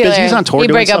 I mean, he's Yeah, busy. He's on tour he'd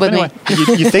doing break up stuff with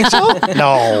anyway. You think so?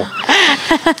 No.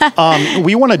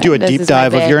 We want to do a This deep is my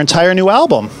dive of bit. your entire new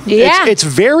album. Yeah. It's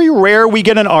very rare we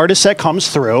get an artist that comes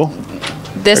through.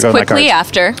 This There go my quickly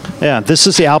cards. after. Yeah, this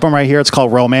is the album right here. It's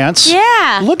called Romance.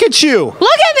 Yeah. Look at you.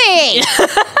 Look at me.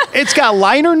 It's got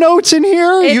liner notes in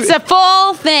here. It's a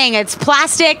full thing. It's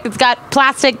plastic. It's got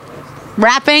plastic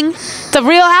wrapping. It's a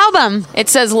real album. It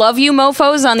says "Love You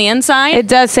Mofos" on the inside. It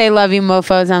does say "Love You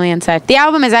Mofos" on the inside. The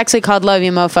album is actually called "Love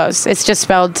You Mofos." It's just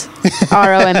spelled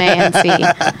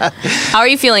ROMANC. How are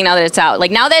you feeling now that it's out?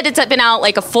 Now that it's been out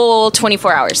a full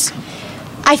 24 hours.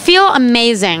 I feel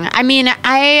amazing. I mean,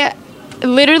 I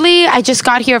just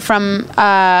got here from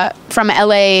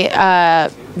LA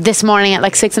this morning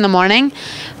at 6 a.m.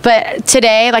 But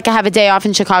today, I have a day off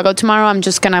in Chicago tomorrow. I'm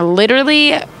just gonna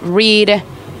literally read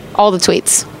all the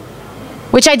tweets,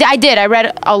 which I did. I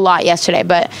read a lot yesterday,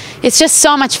 but it's just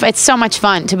so much. It's so much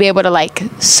fun to be able to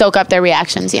soak up their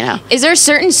reactions. You know. Is there a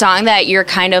certain song that you're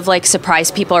kind of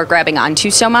surprised people are grabbing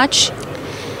onto so much?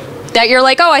 That you're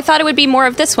oh, I thought it would be more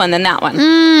of this one than that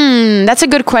one. That's a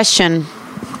good question.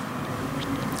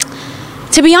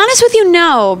 To be honest with you,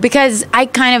 no, because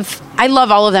I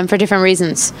love all of them for different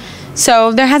reasons.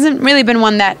 So there hasn't really been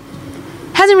one that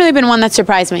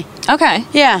surprised me. Okay.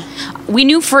 Yeah. We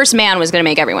knew First Man was going to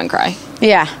make everyone cry.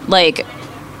 Yeah.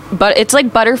 But it's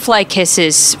like Butterfly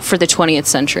Kisses for the 20th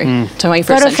century. 21st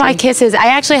Butterfly century. Kisses. I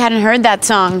actually hadn't heard that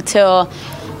song till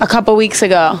a couple weeks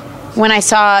ago when I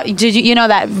saw. Did you know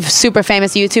that super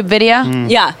famous YouTube video?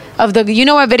 Yeah. Of the, you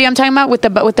know what video I'm talking about with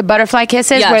the butterfly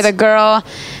kisses, Yes. where the girl,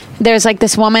 there's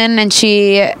this woman and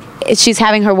she's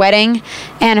having her wedding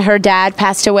and her dad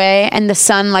passed away and the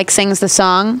son sings the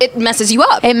song. It messes you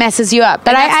up. It messes you up.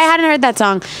 But I hadn't heard that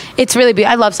song. It's really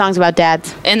beautiful. I love songs about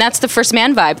dads. And that's the First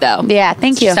Man vibe, though. Yeah,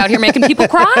 thank you. Just out here making people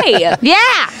cry. Yeah.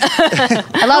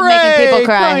 I love making people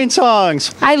cry. Crying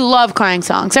songs. I love crying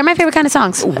songs. They're my favorite kind of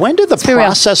songs. When did the be real.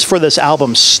 process for this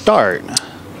album start?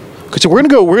 Because we're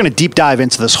gonna deep dive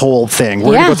into this whole thing.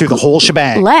 We're Yeah. gonna go through the whole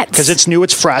shebang. Let's. Because it's new,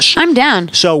 it's fresh. I'm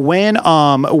down. So when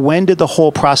did the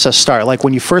whole process start?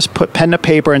 When you first put pen to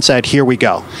paper and said, "Here we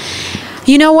go."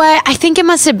 You know what? I think it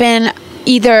must have been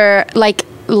either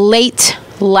late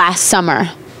last summer.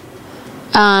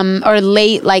 Or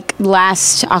late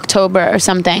last October or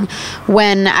something,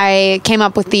 when I came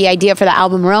up with the idea for the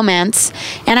album Romance.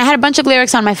 And I had a bunch of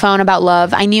lyrics on my phone about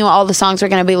love. I knew all the songs were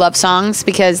going to be love songs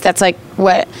because that's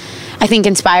what I think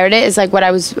inspired it, is what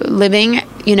I was living,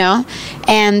 you know.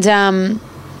 And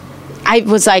I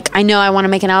was I know I want to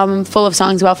make an album full of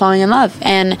songs about falling in love.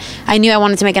 And I knew I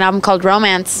wanted to make an album called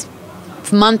Romance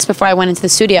months before I went into the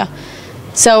studio.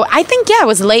 So I think, it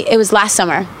was late. It was last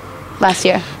summer. Last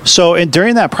year. So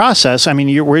during that process, I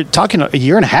mean, we're talking a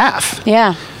year and a half.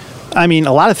 Yeah. I mean,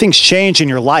 a lot of things change in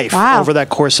your life over that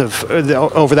course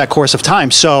of time.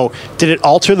 So, did it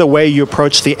alter the way you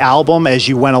approached the album as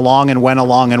you went along?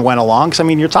 Because I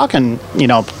mean, you're talking,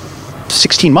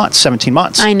 16 months, 17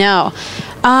 months. I know.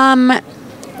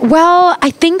 Well,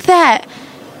 I think that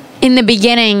in the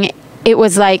beginning, it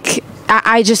was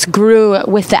I just grew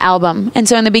with the album, and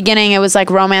so in the beginning, it was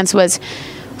Romance was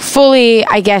fully,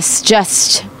 I guess,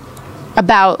 just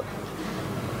about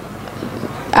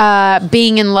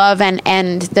being in love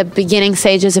and the beginning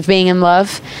stages of being in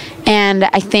love. And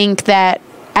I think that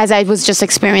as I was just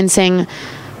experiencing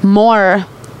more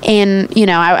in,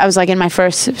 I was in my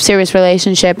first serious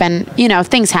relationship, and,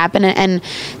 things happen and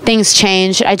things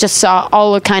change. I just saw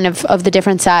all the kind of the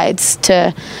different sides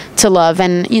to love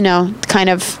and, kind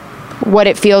of what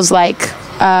it feels like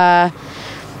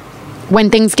when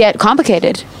things get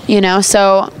complicated,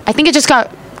 so I think it just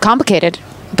got complicated,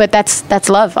 but that's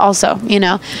love also,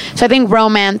 so I think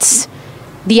Romance,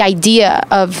 the idea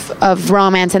of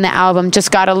Romance in the album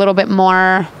just got a little bit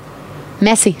more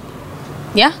messy.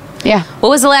 Yeah. What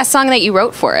was the last song that you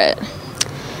wrote for it?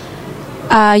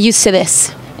 Used to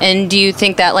This. And do you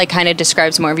think that kind of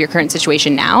describes more of your current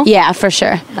situation now? Yeah, for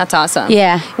sure. That's awesome.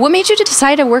 Yeah. What made you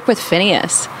decide to work with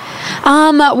Finneas?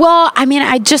 Well, I mean,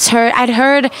 I'd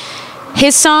heard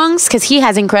his songs, because he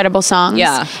has incredible songs.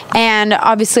 Yeah. And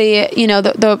obviously, you know,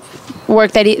 the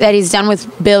work that he's done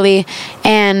with Billy,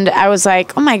 and I was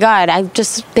like, oh my God, I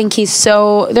just think he's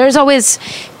so. There's always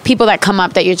people that come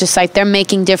up that you're just like, they're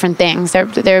making different things,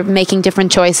 they're making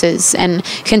different choices, and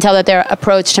you can tell that their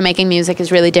approach to making music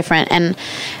is really different. And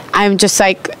I'm just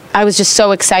like, I was just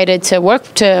so excited to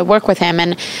work with him,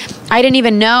 and I didn't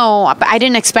even know, I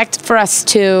didn't expect for us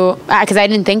to, because I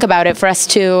didn't think about it, for us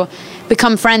to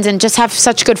become friends and just have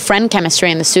such good friend chemistry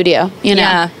in the studio, you know?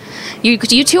 Yeah. You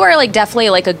two are like definitely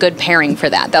like a good pairing for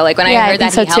that though. Like when I heard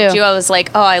that so he helped too. you, I was like,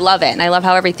 oh, I love it. And I love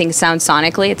how everything sounds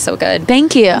sonically. It's so good.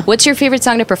 Thank you. What's your favorite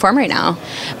song to perform right now?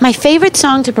 My favorite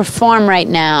song to perform right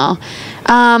now?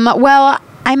 Well,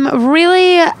 I'm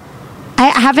really... I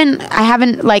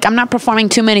haven't like, I'm not performing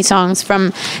too many songs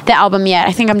from the album yet.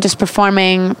 I think I'm just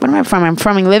performing, what am I performing? I'm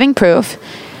performing Living Proof,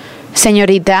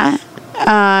 Señorita,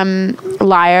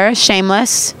 Liar,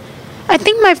 Shameless. I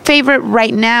think my favorite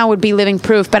right now would be Living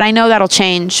Proof, but I know that'll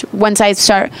change once I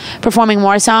start performing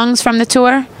more songs from the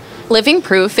tour. Living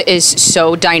Proof is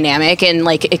so dynamic and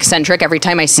like eccentric every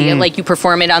time I see it. Like you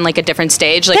perform it on like a different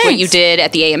stage, like what you did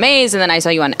at the AMAs, and then I saw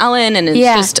you on Ellen, and it's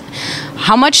just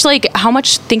how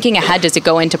much thinking ahead does it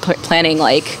go into planning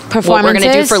like what we're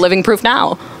gonna do for Living Proof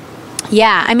now?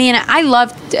 Yeah, I mean, I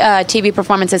love TV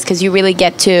performances because you really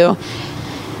get to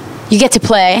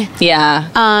play.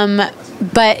 Yeah.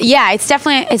 But yeah, it's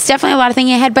definitely a lot of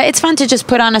thinking ahead, but it's fun to just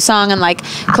put on a song and like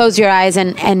close your eyes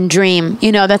and dream.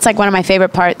 You know, that's like one of my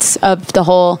favorite parts of the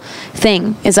whole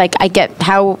thing is like,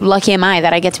 how lucky am I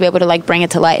that I get to be able to like bring it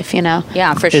to life, you know?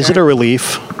 Yeah, for sure. Is it a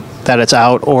relief that it's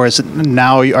out, or is it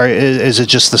now, or is it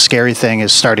just the scary thing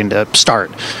is starting to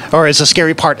start, or is the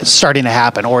scary part starting to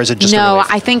happen, or is it just No,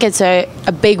 I think it's a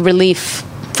big relief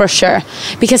for sure,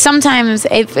 because sometimes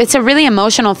it's a really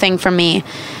emotional thing for me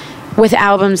with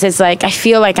albums. Is like I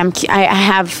feel like I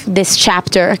have this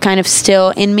chapter kind of still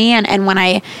in me, and when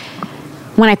I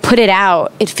put it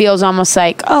out, it feels almost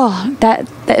like, oh,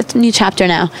 that's a new chapter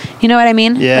now. You know what I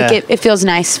mean? Yeah. Like it feels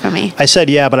nice for me. I said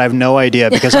yeah, but I have no idea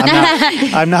because I'm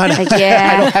not. Like, yeah,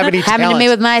 I don't have any happened to me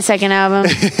with my second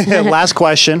album. Last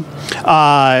question.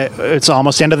 It's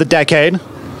almost the end of the decade.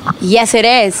 Yes, it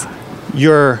is.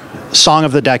 Your song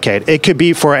of the decade. It could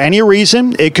be for any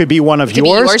reason. It could be one of yours. Be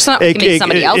your song. It could be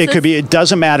somebody else's. It could be. It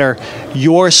doesn't matter.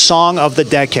 Your song of the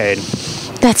decade.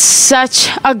 That's such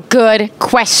a good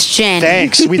question.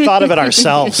 Thanks. We thought of it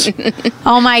ourselves.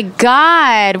 Oh my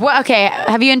God. Well, okay.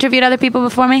 Have you interviewed other people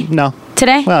before me? No.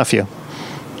 Today? Well, a few.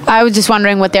 I was just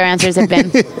wondering what their answers have been.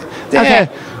 Okay.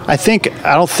 I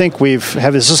don't think we've.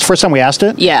 Is this the first time we asked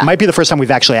it? Yeah. It might be the first time we've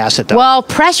actually asked it, though. Well,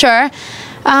 pressure.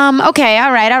 Okay.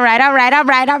 All right.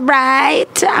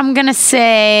 I'm going to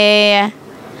say.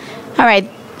 All right.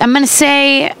 I'm going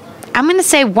to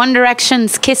say One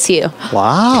Direction's Kiss You.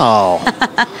 Wow.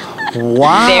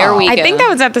 Wow. There we go. I think that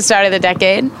was at the start of the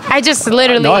decade. I just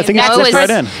literally. No, I think it's just right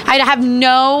in. I have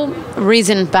no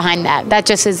reason behind that. That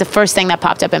just is the first thing that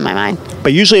popped up in my mind.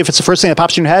 But usually, if it's the first thing that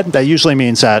pops in your head, that usually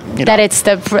means that that it's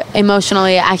the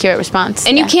emotionally accurate response.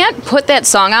 And you can't put that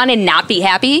song on and not be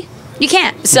happy. You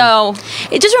can't. So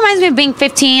it just reminds me of being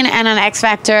 15 and on X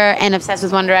Factor and obsessed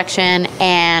with One Direction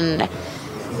and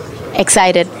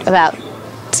excited about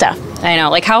stuff. I know.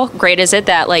 Like, how great is it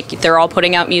that like they're all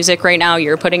putting out music right now?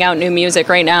 You're putting out new music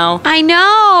right now. I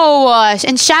know.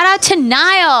 And shout out to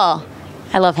Niall.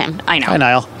 I love him. I know. Hi,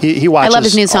 Niall. He watches I love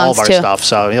his new songs all of our too. stuff,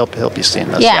 so he'll be seeing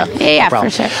this. Yeah, no for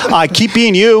sure. Keep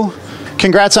being you.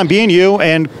 Congrats on being you,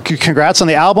 and congrats on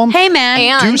the album. Hey, man.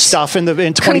 And do stuff in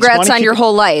 2020. Congrats on your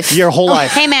whole life. Your whole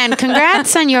life. Hey, man.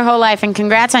 Congrats on your whole life, and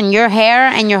congrats on your hair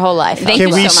and your whole life. Thank you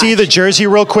Can we so see much. the jersey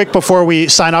real quick before we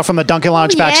sign off from the Dunkin'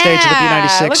 Lounge backstage of the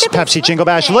B96 Pepsi Jingle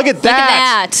Bash? Look at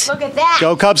that. Look at that.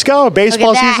 Go Cubs, go.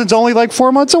 Baseball that. season's only like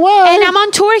 4 months away. And I'm on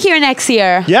tour here next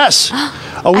year. Yes.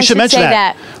 Oh, we I should should mention say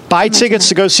that. Buy tickets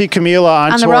to go see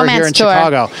Camila on the tour romance here in tour.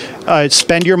 Chicago.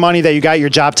 Spend your money that you got your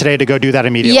job today to go do that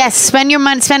immediately. Yes, spend your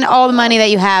money. Spend all the money that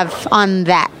you have on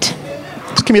that.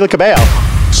 It's Camila Cabello.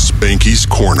 Spanky's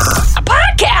Corner. A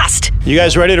podcast. You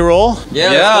guys ready to roll?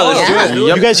 Yeah, let's do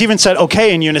it. You guys even said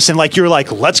okay in unison, like you were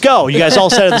like, let's go. You guys all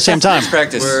said it at the same time.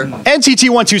 Practice. NCT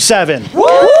 127.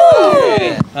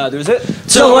 There's it.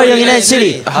 So we're Young United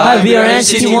City. Hi, we are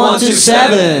NCT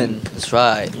 127. That's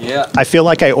right. Yeah. I feel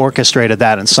like I orchestrated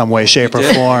that in some way, shape, or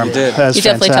form. You did. That's You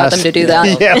definitely taught them to do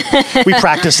that. Yeah, we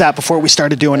practiced that before we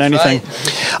started doing anything.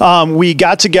 We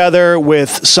got together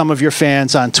with some of your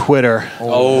fans on Twitter.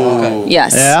 Oh.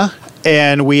 Yes. Yeah?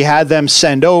 And we had them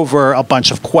send over a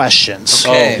bunch of questions.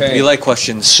 Okay. We like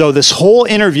questions. So this whole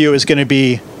interview is going to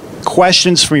be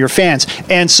questions from your fans.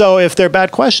 And so if they're bad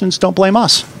questions, don't blame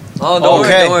us. Oh, don't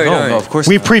worry. No, of course.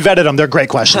 We pre-vetted them. They're great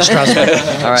questions. Trust me.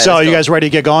 All right, So, let's you go. guys ready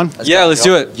to get going? Yeah, let's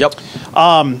do it. Yep.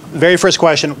 Very first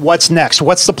question. What's next?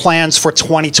 What's the plans for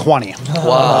 2020?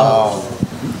 Wow.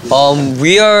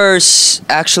 We are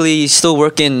actually still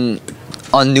working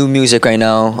on new music right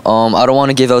now. I don't want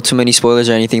to give out too many spoilers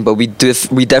or anything, but we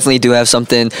definitely do have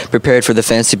something prepared for the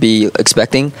fans to be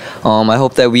expecting. I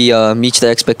hope that we meet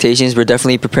their expectations. We're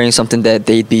definitely preparing something that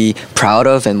they'd be proud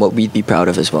of and what we'd be proud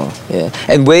of as well. Yeah,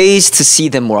 and ways to see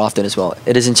them more often as well.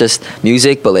 It isn't just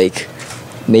music, but like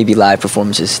maybe live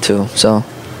performances too. So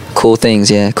cool things,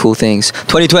 yeah, cool things.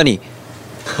 2020.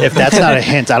 If that's not a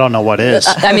hint, I don't know what is.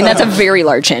 I mean, that's a very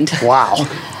large hint. Wow.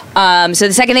 So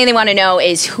the second thing they want to know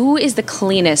is who is the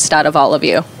cleanest out of all of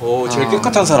you? 오, 제일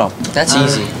깨끗한 사람. That's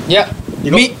easy. Yeah.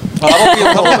 Me.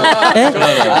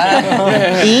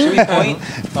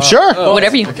 Sure.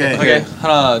 Whatever you. Okay.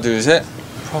 하나, 둘, 셋.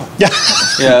 Yeah.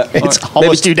 Yeah. It's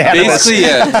almost unanimous. Basically,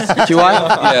 yeah.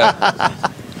 Yeah.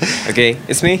 Okay,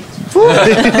 it's me.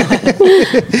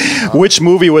 Which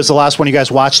movie was the last one you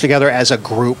guys watched together as a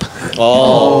group?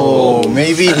 Oh,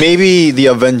 maybe the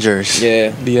Avengers. Yeah,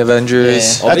 the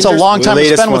Avengers. That's a long time to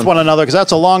latest spend with one another because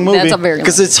that's a long movie. That's a very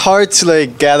Because it's hard to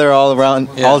like gather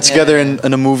all together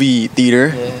in a movie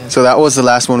theater. So that was the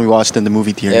last one we watched in the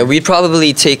movie theater. Yeah, we'd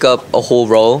probably take up a whole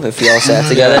row if we all sat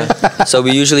together. So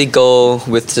we usually go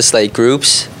with just like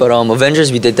groups, but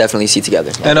Avengers we did definitely see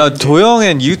together. And Doyoung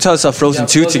and Utah saw Frozen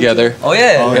 2 together. Oh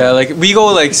yeah. Yeah, like we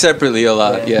go like separately a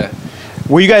lot. Yeah.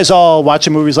 Were you guys all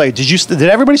watching movies like? Did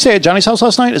everybody stay at Johnny's house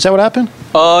last night? Is that what happened?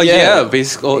 Yeah,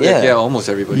 basically. Yeah, almost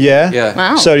everybody. Yeah. Yeah.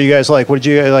 Wow. So you guys like? What did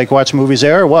you like watch movies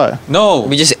there or what? No,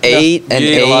 we just ate and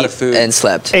ate a lot of food and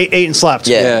slept. Ate and slept.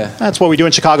 Yeah. That's what we do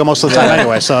in Chicago most of the time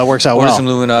anyway. So it works out Order well. some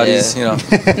Illuminatis, you know.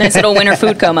 Nice little winter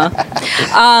food coma.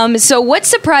 So what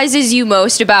surprises you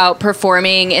most about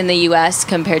performing in the U.S.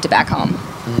 compared to back home?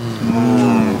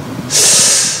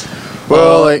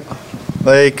 Well,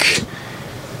 like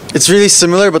it's really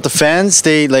similar, but the fans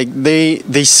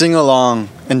they sing along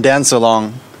and dance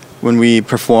along when we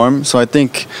perform. So I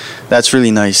think that's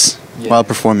really nice while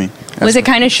performing. Was it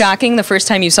kind of shocking the first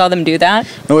time you saw them do that?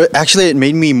 No, actually, it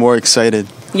made me more excited.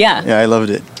 Yeah. Yeah, I loved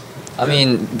it. I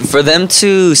mean, for them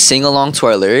to sing along to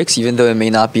our lyrics, even though it may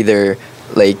not be their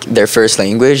first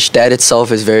language, that itself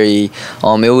is very.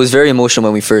 It was very emotional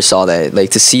when we first saw that. Like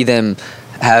to see them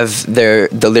have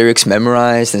the lyrics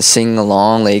memorized and sing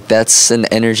along, like that's an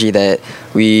energy that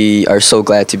we are so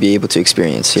glad to be able to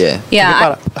experience. Yeah. Yeah. Think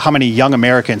about how many young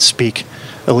Americans speak,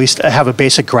 at least have a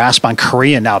basic grasp on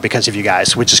Korean now because of you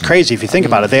guys, which is crazy if you think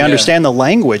about it. They understand the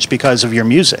language because of your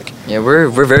music. Yeah, we're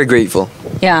very grateful.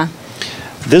 Yeah.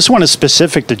 This one is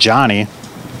specific to Johnny.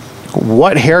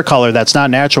 What hair color that's not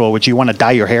natural would you want to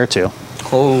dye your hair to?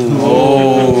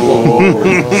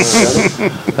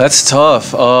 That's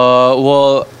tough.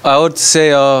 Well, I would say,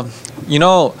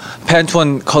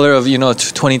 Pantone color of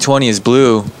 2020 is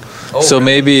blue, so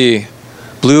maybe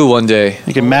blue one day.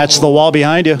 You can match the wall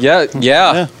behind you. Yeah.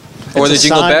 Or the It's a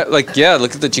Jingle sign. Bash,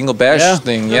 look at the Jingle Bash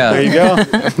thing. Yeah. There you go.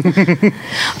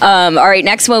 All right,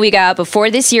 next one we got.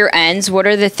 Before this year ends, what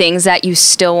are the things that you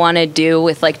still want to do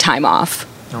with like time off?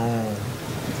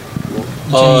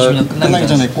 2020년 끝나기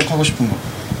전에 꼭 하고 싶은 거.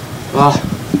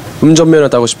 운전면허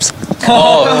따고 싶어.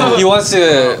 He wants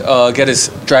to get his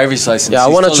driver's license. Yeah, I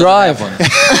He want to still doesn't drive. have one.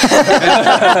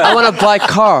 I want to buy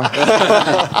car.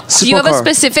 Do you have a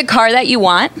specific car that you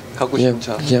want?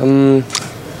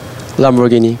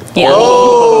 Lamborghini. Yeah.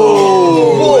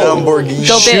 Lamborghini.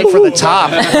 Go Shoot big. for the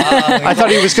top. I thought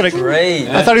he was gonna.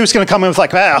 I thought he was gonna come in with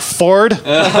like a Ford.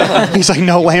 He's like,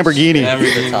 no, Lamborghini.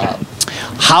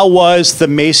 How was the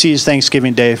Macy's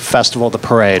Thanksgiving Day Festival, the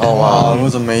parade? Oh wow, it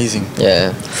was amazing.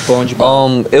 Yeah.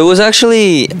 It was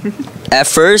actually at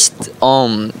first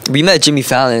we met Jimmy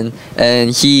Fallon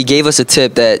and he gave us a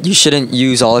tip that you shouldn't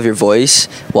use all of your voice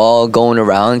while going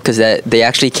around because that they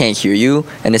actually can't hear you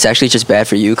and it's actually just bad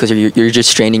for you because you're just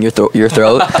straining your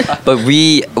throat. But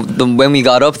when we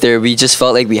got up there, we just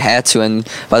felt like we had to, and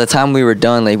by the time we were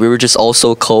done, like we were just all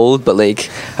so cold, but like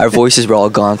our voices were all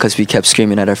gone because we kept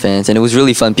screaming at our fans, and it was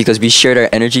really fun because we shared our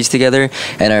energies together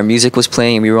and our music was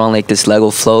playing and we were on like this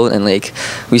Lego float and like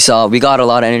we got a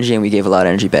lot of energy and we gave a lot of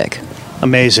energy back.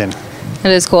 Amazing.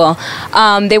 That is cool.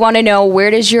 They want to know, where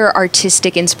does your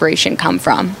artistic inspiration come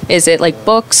from? Is it like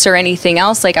books or anything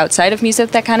else like outside of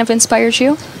music that kind of inspires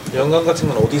you? 영감 같은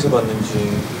건 어디서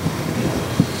봤는지.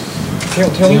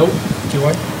 태용?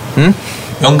 응?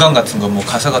 영감 같은 거, 뭐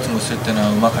가사 같은 거 쓸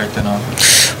때나 음악 할 때나.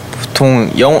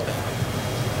 보통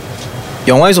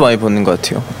영화에서 많이 보는 것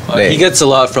같아요. He gets a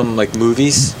lot from like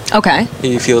movies. Okay.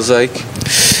 He feels like.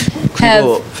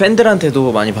 그리고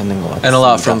팬들한테도 많이 받는 것 같아요. And a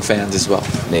lot from fans as well.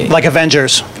 네. Like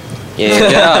Avengers.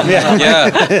 Yeah,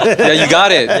 you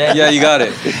got it. Yeah, you got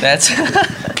it. That's.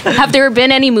 Have there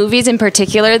been any movies in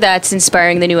particular that's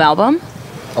inspiring the new album?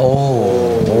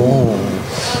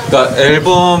 그러니까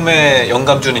앨범에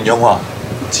영감 주는 영화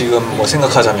지금 뭐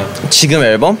생각하자면 지금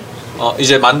앨범?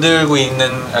 이제 만들고 있는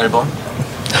앨범.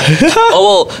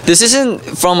 Oh well, this isn't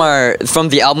from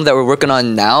the album that we're working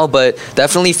on now, but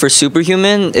definitely for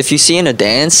Superhuman. If you see in a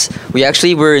dance, we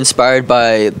actually were inspired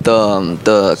by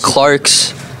the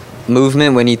Clark's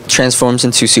movement when he transforms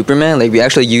into Superman. Like we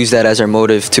actually use that as our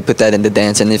motive to put that in the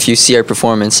dance. And if you see our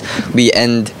performance, we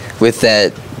end with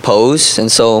that pose,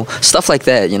 and so stuff like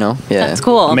that. You know, yeah. That's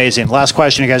cool. Amazing. Last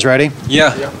question. You guys ready?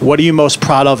 Yeah. What are you most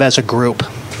proud of as a group?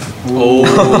 오.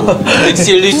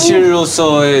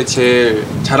 엑셀리치로서의 제일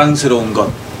자랑스러운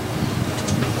것.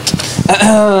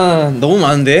 너무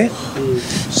많은데?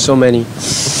 So many.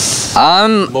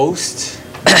 I'm most.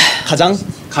 가장?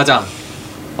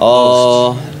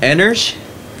 Energy.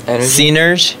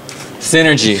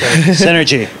 Synergy.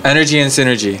 Energy and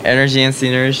synergy.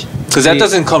 Because that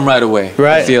doesn't come right away.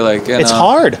 Right. I feel like. And, It's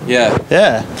hard. Yeah.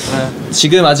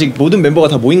 지금 아직 모든 멤버가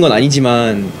다 모인 건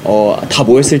아니지만 다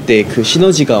모였을 때 그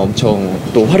시너지가 엄청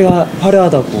또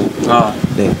화려하다고.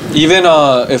 네. Even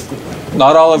if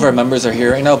not all of our members are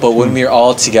here right now, but when we're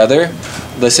all together,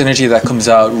 the synergy that comes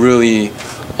out really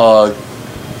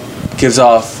gives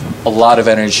off a lot of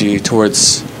energy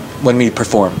towards when we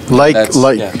perform. Like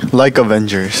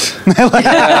Avengers. Yeah, like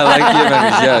the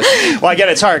Avengers, yes. Well, I get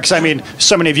it's hard because I mean,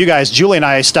 so many of you guys, Julie and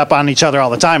I, step on each other all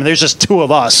the time, and there's just two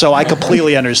of us, so I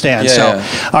completely understand.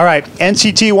 All right,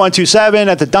 NCT 127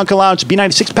 at the Dunkin' Lounge,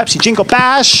 B96 Pepsi Jingle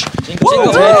Bash. Thank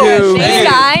you.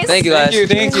 Thank you guys.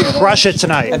 Thank you. Crush it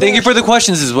tonight. And thank you for the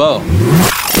questions as well.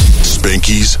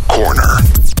 Spanky's Corner.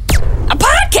 A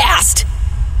podcast.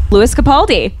 Louis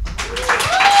Capaldi.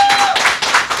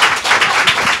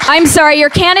 I'm sorry, your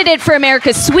candidate for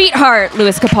America's Sweetheart,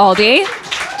 Louis Capaldi.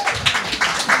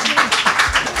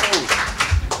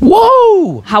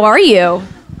 Whoa! How are you?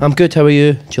 I'm good. How are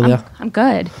you, Julia? I'm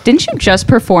good. Didn't you just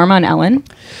perform on Ellen?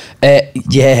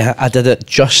 Yeah, I did it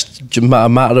just a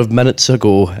matter of minutes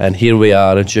ago, and here we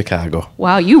are in Chicago.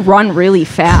 Wow, you run really I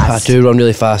fast. do run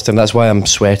really fast, and that's why I'm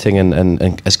sweating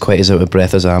and as quite as out of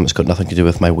breath as I am. It's got nothing to do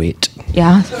with my weight.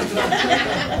 Yeah.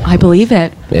 I believe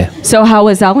it. Yeah. So how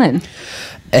was Ellen?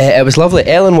 It was lovely.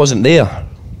 Ellen wasn't there.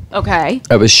 Okay.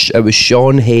 It was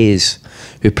Sean Hayes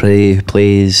who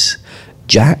plays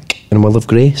Jack in Will of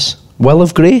Grace. Will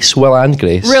of Grace? Will and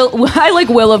Grace. I like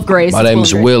Will of Grace. My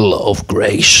name's Will of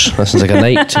Grace. That sounds like a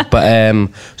night. But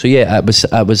so yeah,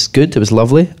 it was good. It was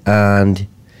lovely, and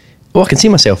I can see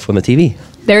myself on the TV.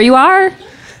 There you are.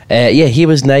 Yeah, he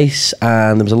was nice,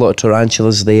 and there was a lot of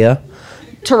tarantulas there.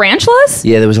 Tarantulas?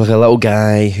 Yeah, there was like a little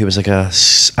guy who was like a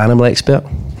animal expert.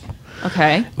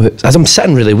 Okay. As I'm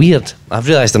sitting really weird, I've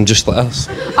realised I'm just like this.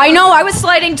 I know, I was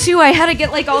sliding too. I had to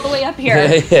get like all the way up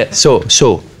here. Yeah. So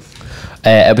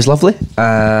it was lovely,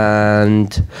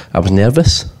 and I was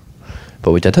nervous,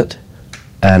 but we did it.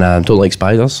 And I don't like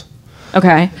spiders.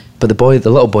 Okay. But the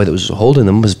little boy that was holding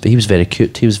them was very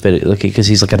cute. He was very lucky because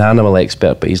he's like an animal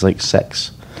expert, but he's like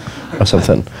 6 or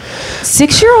something.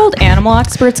 6-year-old animal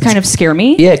experts kind of scare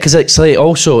me. Yeah, because it's like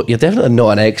also you're definitely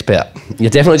not an expert. You're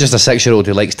definitely just a 6-year-old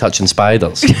who likes touching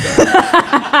spiders.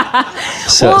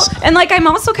 So well, and like I'm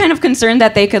also kind of concerned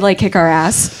that they could like kick our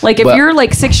ass. Like if you're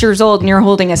like 6 years old and you're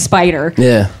holding a spider.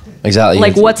 Yeah, exactly.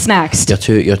 Like what's next?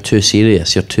 You're too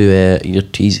serious.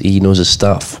 He knows his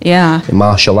stuff. Yeah.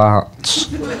 Martial arts.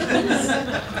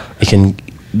 He can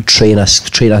train a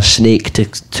snake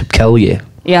to kill you.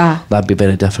 Yeah. That'd be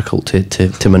very difficult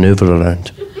to maneuver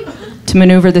around. To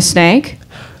maneuver the snake?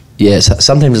 Yeah,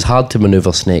 sometimes it's hard to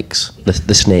maneuver snakes.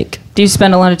 The snake. Do you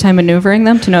spend a lot of time maneuvering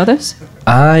them to know this?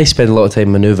 I spend a lot of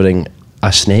time maneuvering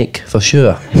a snake, for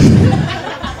sure.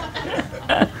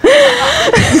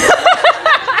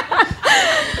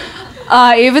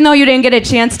 Even though you didn't get a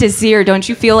chance to see her, don't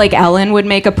you feel like Ellen would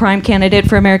make a prime candidate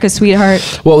for America's Sweetheart?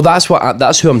 Well, that's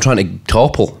who I'm trying to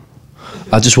topple.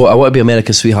 I want to be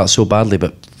America's Sweetheart so badly,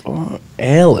 but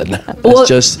Ellen,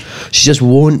 she just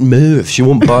won't move. She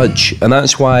won't budge, and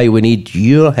that's why we need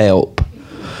your help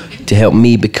to help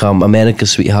me become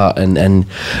America's Sweetheart and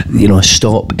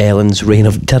stop Ellen's reign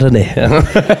of tyranny.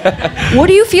 What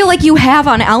do you feel like you have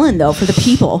on Ellen though for the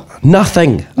people?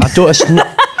 Nothing. I don't.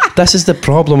 This is the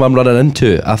problem I'm running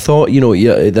into. I thought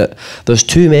that there's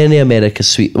too many America's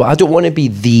Sweet. Well, I don't want to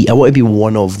be I want to be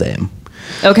one of them.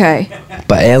 Okay.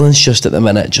 But Ellen's just at the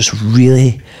minute just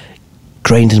really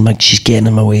grinding she's getting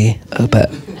in my way a bit,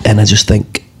 and I just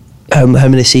think how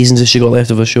many seasons has she got left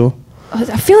of her show?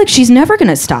 I feel like she's never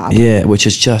gonna stop. Yeah, which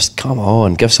is just, come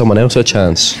on, give someone else a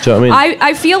chance. Do you know what I mean?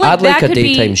 I feel like I'd that like a could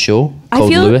daytime be, show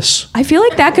called Lewis. I feel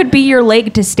like that could be your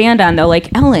leg to stand on, though.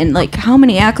 Like, Ellen, like, how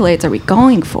many accolades are we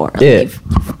going for? Like, Yeah.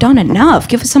 you've done enough.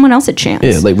 Give someone else a chance.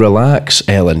 Yeah, like relax,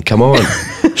 Ellen. Come on,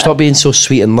 stop being so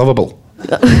sweet and lovable.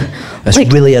 It's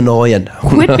really annoying.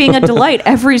 Quit being a delight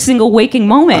every single waking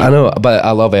moment. I know, but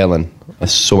I love Ellen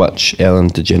so much.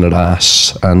 Ellen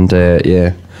DeGeneres, and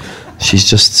yeah, she's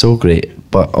just so great.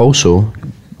 But also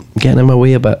getting in my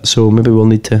way a bit. So maybe I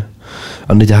need to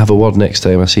have a word next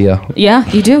time I see her. Yeah,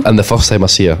 you do. And the first time I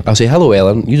see her, I'll say, "Hello,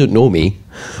 Ellen. You don't know me,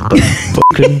 but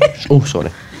fucking oh, sorry."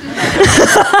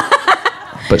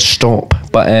 But stop.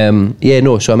 But yeah,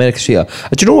 no. So America's Sweetheart.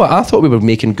 Do you know what? I thought we were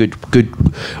making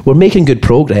We're making good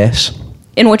progress.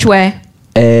 In which way?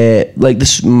 Like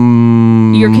this.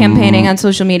 You're campaigning on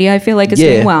social media. I feel like it's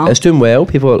doing well. It's doing well.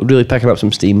 People are really picking up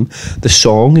some steam. The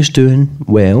song is doing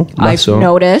well. I've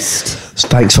noticed. So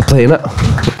thanks for playing it.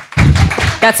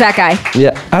 That's that guy.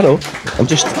 Yeah, I know. I'm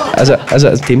just as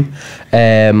a team,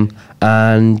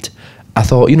 and I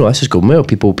thought, this is going well.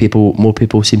 More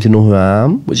people seem to know who I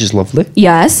am, which is lovely.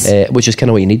 Yes. Which is kind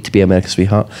of what you need to be America's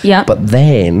Sweetheart. Yeah. But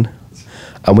then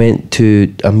I went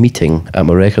to a meeting at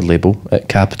my record label at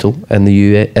Capitol in the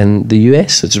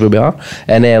US, which is where we are,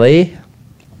 in LA.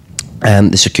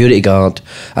 And the security guard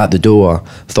at the door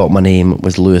thought my name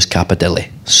was Louis Capodilli.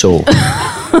 So,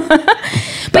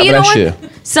 but you know what?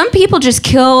 Some people just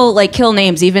kill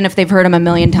names even if they've heard them a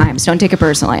million times. Don't take it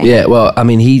personally. Yeah, well, I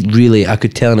mean, I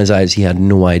could tell in his eyes he had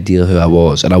no idea who I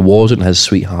was, and I wasn't his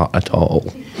sweetheart at all.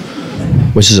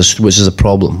 Which is a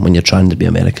problem when you're trying to be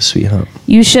America's sweetheart.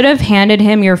 You should have handed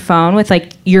him your phone with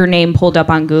your name pulled up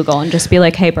on Google and just be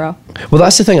like, "Hey, bro." Well,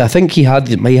 that's the thing. I think he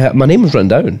had my name was written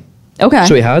down. Okay.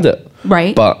 So he had it.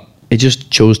 Right. But he just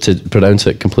chose to pronounce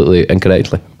it completely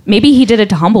incorrectly. Maybe he did it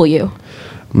to humble you.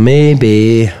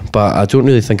 Maybe, but I don't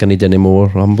really think I need any more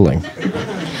humbling.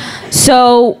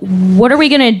 So, what are we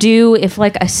gonna do if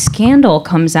a scandal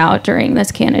comes out during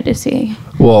this candidacy?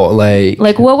 What,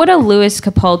 like what would a Louis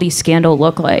Capaldi scandal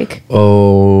look like?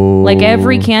 Oh,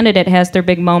 every candidate has their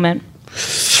big moment.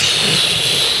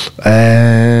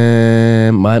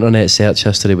 My internet search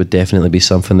history would definitely be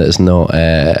something that is not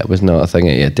was not a thing.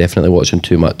 Yeah, definitely watching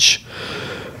too much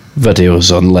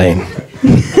videos online.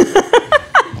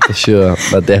 For sure,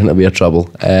 that'd definitely be a trouble.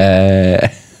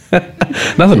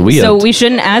 Nothing weird. So we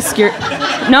shouldn't ask your...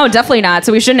 No, definitely not.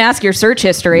 So we shouldn't ask your search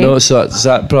history. No, so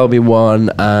that probably one.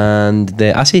 And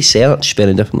I say search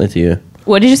very differently to you.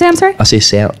 What did you say? I'm sorry? I say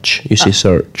search. You say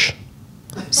search.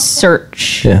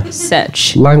 Search. Yeah.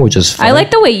 Search. Language is fun. I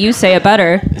like the way you say it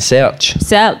better. Search.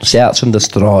 Search. Search and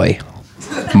destroy.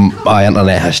 My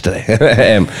internet history.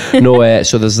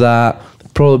 So there's that.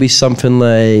 Probably be something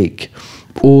like...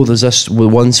 Oh, there's this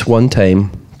one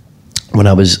time when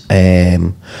I was,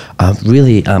 I'm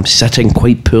sitting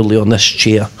quite poorly on this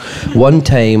chair. One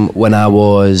time when I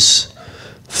was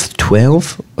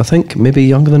 12, I think, maybe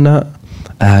younger than that,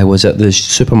 I was at the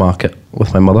supermarket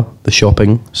with my mother, the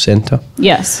shopping centre.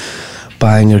 Yes.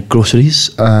 Buying her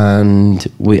groceries, and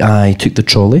I took the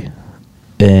trolley,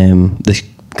 the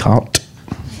cart,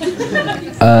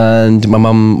 and my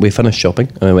mum, we finished shopping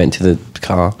and we went to the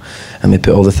car and we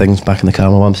put all the things back in the car.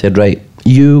 My mum said, "Right,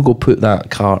 you go put that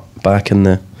cart back in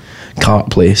the cart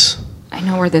place." I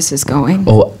know where this is going.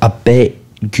 Oh, I bet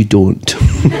you don't.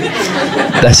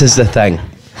 This is the thing.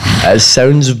 It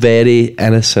sounds very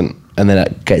innocent and then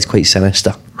it gets quite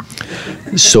sinister.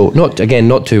 So, not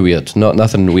too weird.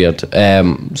 Nothing weird.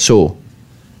 So,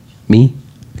 me,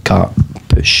 cart,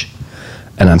 push.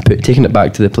 And I'm taking it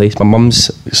back to the place. My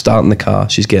mum's starting the car.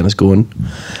 She's getting us going.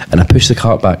 And I push the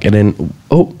cart back. And then,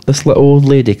 this little old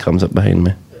lady comes up behind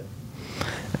me.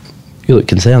 You look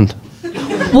concerned.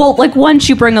 Well, once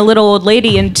you bring a little old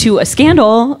lady into a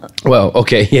scandal... Well,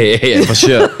 okay, yeah, for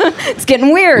sure. It's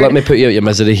getting weird. Let me put you out your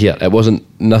misery here.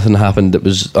 Nothing happened that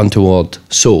was untoward.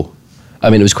 So,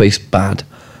 it was quite bad.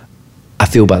 I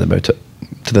feel bad about it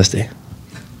to this day.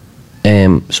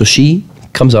 So she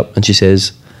comes up and she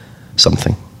says...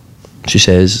 something. She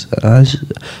says,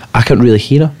 I can't really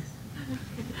hear her.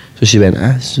 So she went,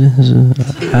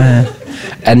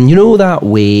 and you know that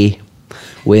way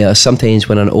where sometimes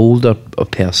when an older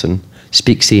person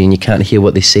speaks to you and you can't hear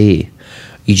what they say,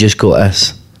 you just go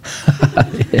this.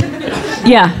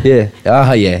 Yeah. Yeah.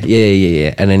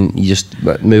 Yeah. And then you just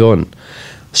move on.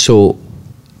 So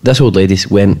this old lady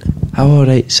went, "All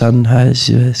right, son,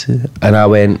 and I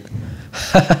went,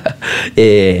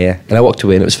 yeah. And I walked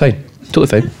away and it was fine. Totally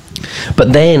fine.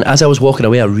 But then as I was walking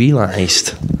away, I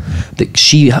realised that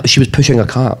she was pushing a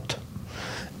cart.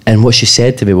 And what she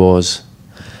said to me was,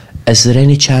 is there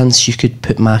any chance you could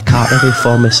put my cart away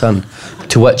for me, son?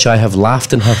 To which I have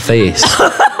laughed in her face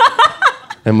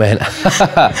and went,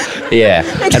 yeah,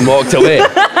 and walked away.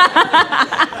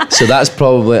 So that's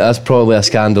probably a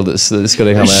scandal that's going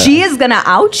to come out. She is going to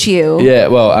out you. Yeah,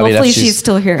 well, I mean, hopefully she's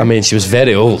still here. I mean, she was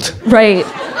very old. Right.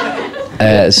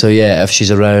 So yeah, if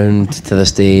she's around to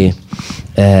this day,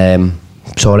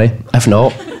 sorry. If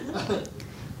not,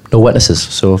 no witnesses.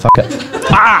 So fuck it.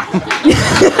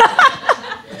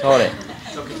 Sorry.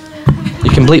 You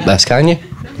can bleep this, can you?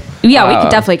 Yeah, we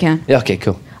definitely can. Yeah. Okay.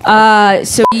 Cool.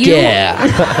 So you. Yeah.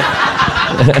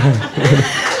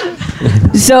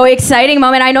 So exciting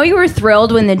moment. I know you were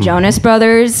thrilled when the Jonas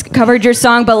Brothers covered your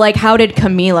song, but like, how did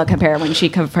Camila compare when she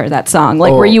covered that song?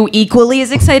 Like, were you equally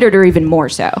as excited or even more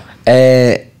so?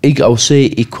 I'll say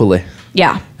equally.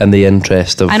 Yeah. In the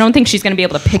interest of. I don't think she's going to be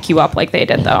able to pick you up like they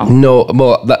did, though. No,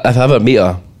 well, if I ever meet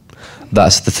her,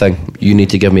 that's the thing. You need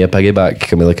to give me a piggyback,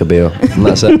 Camila Cabello, and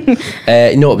that's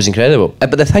it. No, it was incredible.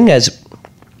 But the thing is,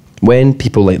 when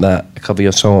people like that cover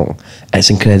your song, it's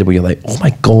incredible. You're like, oh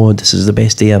my God, this is the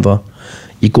best day ever.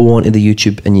 You go onto the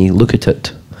YouTube and you look at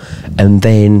it, and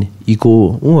then you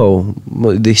go, oh,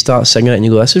 well, they start singing it and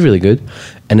you go, this is really good.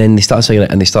 And then they start singing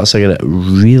it and they start singing it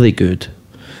really good.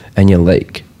 And you're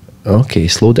like, okay,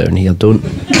 slow down here, don't.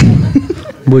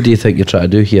 What do you think you're trying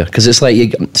to do here? Because it's like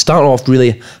you start off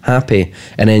really happy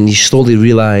and then you slowly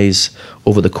realise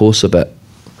over the course of it,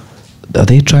 are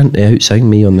they trying to out-sing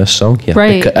me on this song here?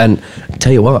 Right. And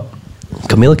tell you what,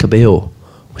 Camila Cabello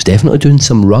was definitely doing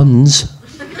some runs.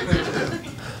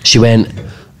 She went,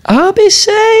 I'll be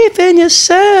safe in your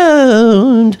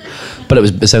sound. But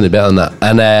it sounded better than that.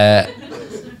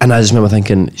 And I just remember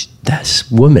thinking,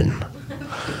 this woman,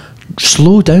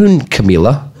 slow down,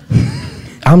 Camila.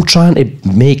 I'm trying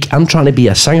to be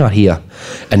a singer here.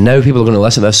 And now people are going to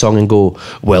listen to this song and go,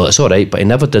 well, it's all right, but he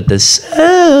never did this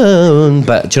sound.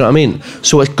 But do you know what I mean?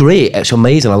 So it's great. It's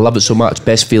amazing. I love it so much.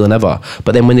 Best feeling ever.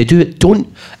 But then when they do it,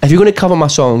 if you're going to cover my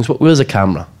songs, where's the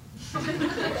camera?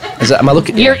 Am I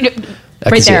looking? You're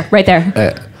right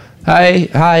there.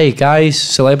 Hi, guys,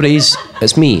 celebrities.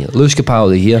 It's me, Lewis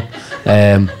Capaldi here.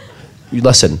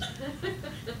 Listen,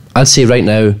 I'd say right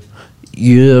now,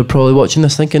 you're probably watching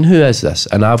this thinking, who is this?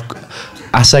 And I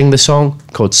sang the song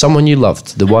called Someone You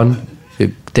Loved, the one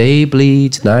who day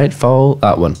bleeds, nightfall,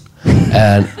 that one.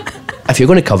 And if you're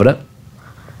going to cover it,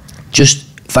 just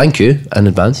thank you in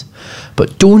advance,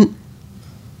 but don't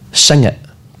sing it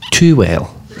too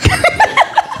well.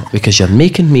 Because you're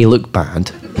making me look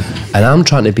bad, and I'm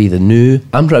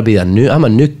a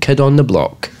new kid on the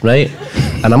block, right?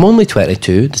 And I'm only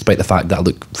 22, despite the fact that I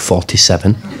look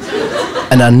 47.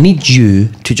 And I need you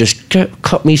to just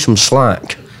cut me some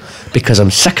slack, because I'm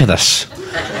sick of this.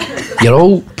 You're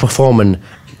all performing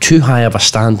too high of a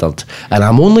standard, and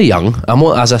I'm only young.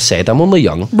 As I said, I'm only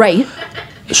young. Right.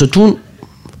 So don't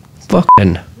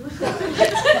fucking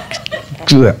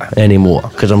do it anymore,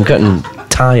 because I'm getting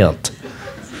tired.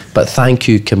 But thank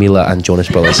you, Camila and Jonas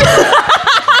Brothers.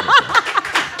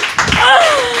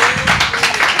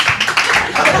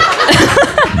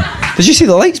 Did you see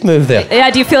the lights move there? Yeah,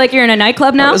 do you feel like you're in a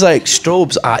nightclub now? It was like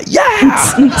strobes. Yeah!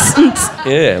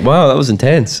 Yeah, wow, that was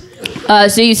intense.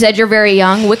 So you said you're very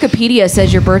young. Wikipedia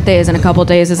says your birthday is in a couple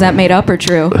days. Is that made up or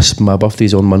true? My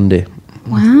birthday's on Monday.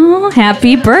 Wow,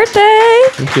 happy birthday!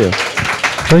 Thank you.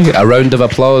 A round of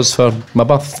applause for my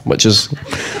birth, which is...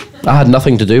 I had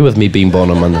nothing to do with me being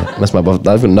born on Monday. That's my birth.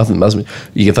 I've got nothing.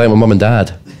 You can thank my mum and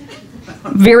dad.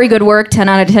 Very good work, 10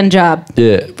 out of 10 job.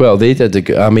 Yeah, well, they did a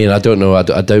good... I mean, I don't know. I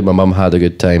doubt my mum had a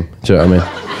good time. Do you know what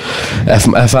I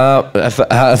mean?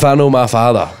 If I know my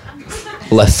father,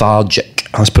 lethargic.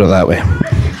 Let's put it that way.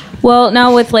 Well,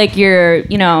 now with like your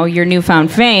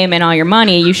newfound fame and all your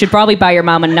money, you should probably buy your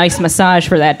mom a nice massage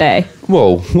for that day.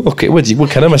 Whoa, okay.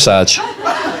 What kind of massage?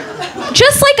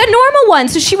 Just like a normal one,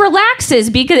 so she relaxes,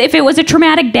 because if it was a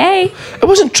traumatic day. It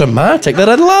wasn't traumatic, that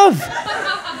I'd love.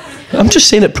 I'm just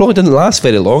saying it probably didn't last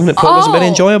very long, and it probably wasn't very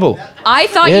enjoyable. I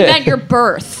thought you meant your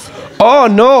birth. Oh,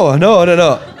 no.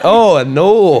 Oh,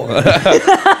 no.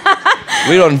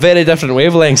 We're on very different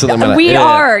wavelengths at the minute. We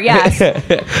are, yes.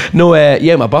 No,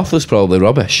 my birth was probably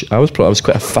rubbish. I was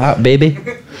quite a fat baby.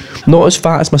 Not as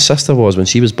fat as my sister was when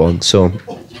she was born, so...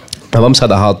 My mum's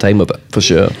had a hard time with it, for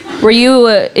sure. Were you,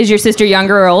 is your sister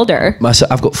younger or older?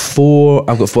 I've got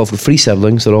three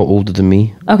siblings. They're all older than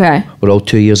me. Okay. We're all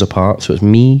 2 years apart. So it's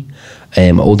me,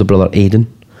 my older brother Aidan.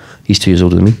 He's 2 years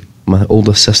older than me. My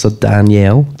older sister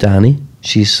Danny.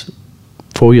 She's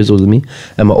 4 years older than me.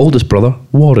 And my oldest brother,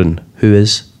 Warren, who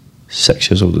is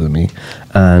 6 years older than me.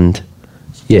 And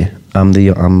yeah,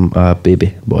 I'm a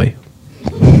baby boy.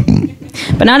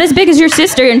 But not as big as your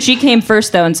sister, and she came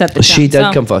first though and set the She tone,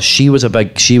 did come first. She was a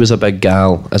big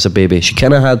gal as a baby. She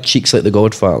kind of had cheeks like the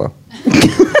Godfather.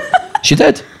 She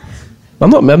did. I'm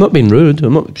not being rude.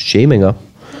 I'm not shaming her.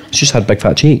 She just had big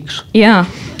fat cheeks. Yeah.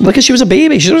 Because she was a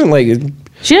baby. She wasn't like.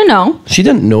 She didn't know. She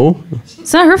didn't know.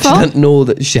 It's not her fault. She didn't know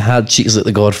that she had cheeks like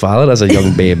the Godfather as a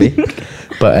young baby.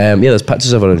 But yeah, there's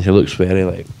pictures of her and she looks very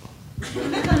like.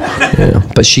 Yeah,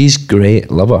 but she's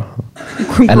great. Love her.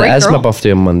 And it is my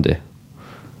birthday on Monday.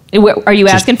 Are you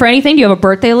asking for anything? Do you have a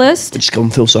birthday list? Just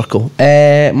going full circle.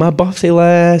 My birthday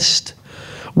list.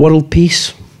 World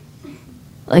peace.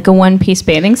 Like a one-piece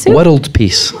bathing suit? World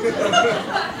peace.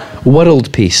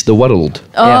 World peace. The world.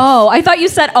 Oh, I thought you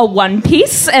said a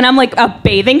one-piece, and I'm like, a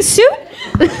bathing suit?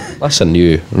 Listen,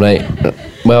 you, right?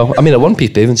 Well, I mean, a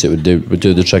one-piece bathing suit would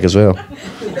do the trick as well.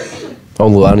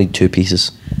 Although I need 2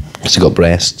 pieces because I got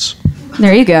breasts.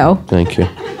 There you go. Thank you.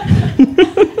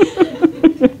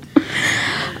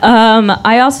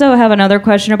 I also have another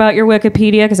question about your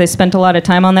Wikipedia because I spent a lot of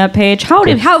time on that page. How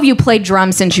have you played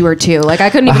drums since you were 2? Like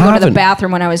I couldn't even go to the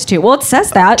bathroom when I was 2. Well, it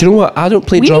says that. Do you know what? I don't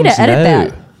play drums now. We need to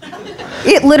edit that.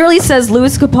 It literally says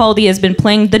Lewis Capaldi has been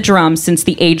playing the drums since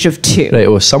the age of 2. Right,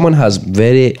 well, someone has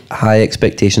very high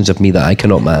expectations of me that I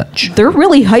cannot match. They're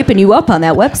really hyping you up on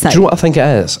that website. Do you know what I think it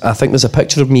is? I think there's a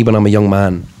picture of me when I'm a young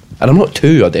man. And I'm not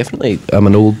 2, I'm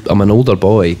an older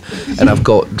boy. And I've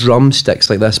got drumsticks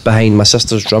like this behind my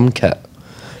sister's drum kit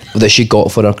that she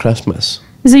got for her Christmas.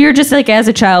 So you're just like as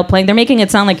a child playing. They're making it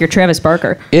sound like you're Travis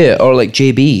Barker. Yeah, or like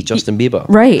JB, Justin Bieber.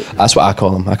 Right. That's what I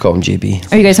call him. I call him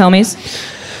JB. Are you guys homies?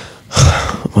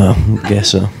 Well, I guess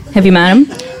so. Have you met him?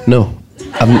 No.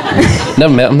 I've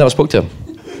never met him, never spoke to him.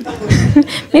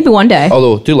 Maybe one day.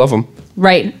 Although, do love him.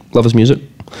 Right. Love his music.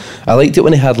 I liked it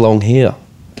when he had long hair.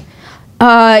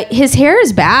 His hair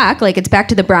is back. Like, it's back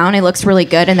to the brown. It looks really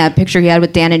good in that picture he had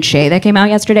with Dan and Shay that came out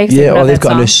yesterday. Yeah, they've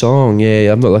got a new song.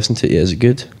 Yeah, I've not listened to it yet. Is it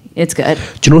good? It's good.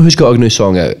 Do you know who's got a new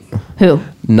song out? Who?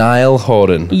 Niall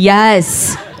Horan.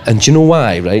 Yes. And do you know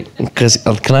why, right? Because,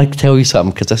 can I tell you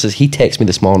something? Because he texted me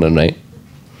this morning, right?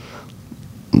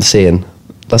 Saying,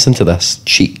 listen to this,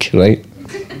 cheek, right?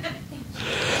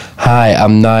 Hi,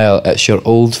 I'm Niall. It's your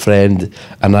old friend,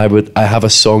 and I have a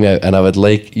song out, and I would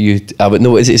like you. I would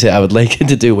know what it say. I would like you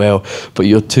to do well, but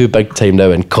you're too big time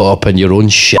now and caught up in your own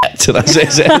shit. That's it.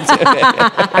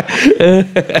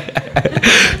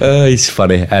 He's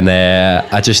funny, and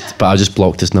I just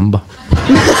blocked his number.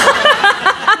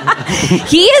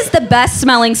 He is the best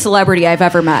smelling celebrity I've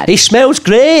ever met. He smells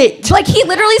great. Like, he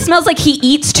literally smells like he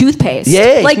eats toothpaste.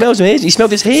 Yeah, he like, smells amazing. He smelled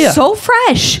his hair. So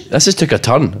fresh. This has took a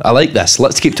turn. I like this.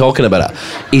 Let's keep talking about it.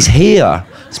 His hair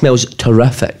smells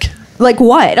terrific. Like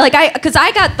what? Like I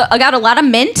got a lot of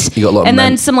mint. You got a lot of and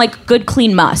mint. then some like good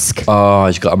clean musk. Oh,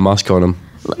 he's got a musk on him.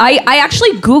 I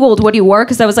actually Googled what he wore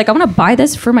because I was like, I want to buy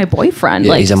this for my boyfriend.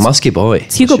 Yeah, like, he's a musky boy.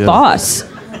 It's Hugo Boss.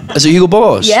 Is it Hugo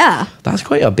Boss? Yeah. That's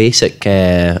quite a basic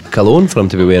cologne for him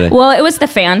to be wearing. Well, it was the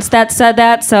fans that said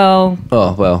that, so...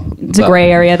 Oh, well. It's a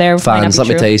grey area there. Fans, let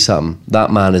me tell you something.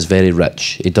 That man is very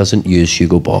rich. He doesn't use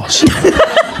Hugo Boss.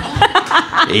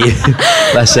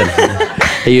 Listen,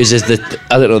 he uses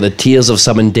the tears of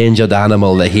some endangered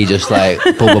animal that he just like,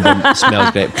 boom, boom, boom,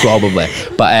 smells great, probably.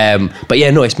 But yeah,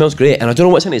 no, it smells great. And I don't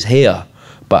know what's in his hair,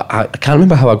 but I can't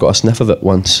remember how I got a sniff of it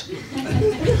once.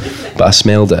 But I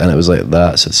smelled it and it was like,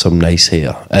 that's some nice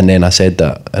hair. And then I said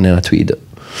that and then I tweeted it.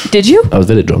 Did you? I was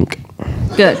very drunk.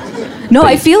 Good. No,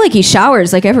 I feel like he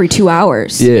showers like every 2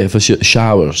 hours. Yeah, if it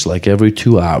showers like every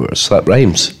 2 hours. That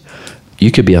rhymes.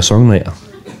 You could be a songwriter.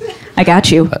 I got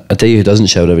you. I tell you who doesn't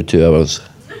shower every 2 hours.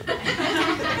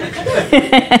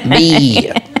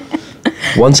 Me.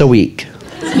 Once a week.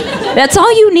 That's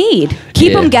all you need.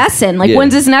 Keep them guessing. Like,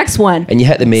 when's his next one? And you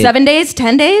hit the main... 7 days?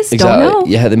 10 days? Exactly. Don't know.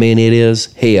 You hit the main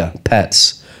areas. Hair.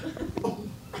 Pits.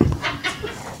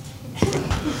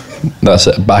 That's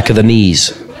it. Back of the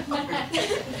knees.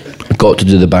 Got to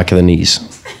do the back of the knees.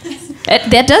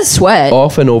 That does sweat.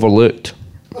 Often overlooked.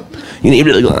 You need to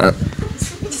really go like that.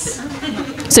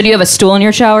 So do you have a stool in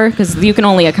your shower? Because you can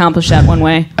only accomplish that one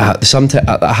way.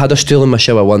 I had a stool in my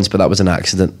shower once, but that was an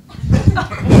accident.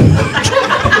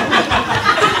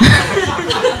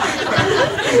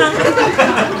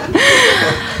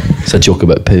 It's a joke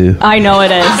about poo. I know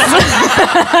it is.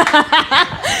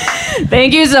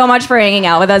 Thank you so much for hanging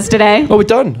out with us today. Oh, we're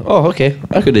done. Oh, okay.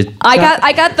 I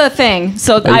got the thing.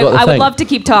 So I would love to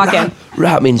keep talking.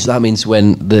 That means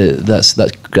when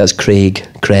that's Craig.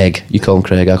 Craig. You call him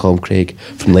Craig. I call him Craig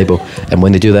from Label. And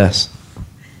when they do this,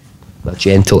 that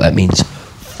gentle, it means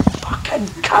fucking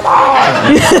come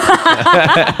on.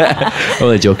 I'm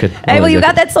only joking. Hey, well, you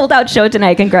got that sold out show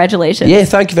tonight. Congratulations. Yeah,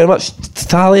 thank you very much.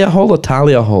 Thalia Hall or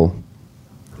Talia Hall?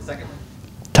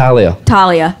 Talia.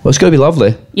 Talia. Well, it's going to be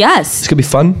lovely. Yes. It's going to be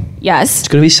fun. Yes. It's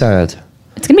going to be sad.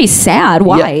 It's gonna be sad.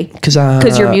 Why? Because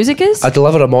your music is. I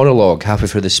deliver a monologue halfway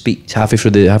through the speech, halfway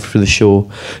through the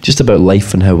show, just about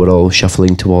life and how we're all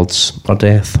shuffling towards our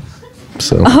death.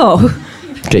 So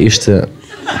get used to it.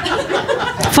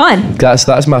 Fun.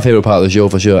 That's my favourite part of the show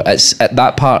for sure. It's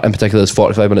that part in particular is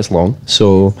 45 minutes long.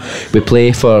 So we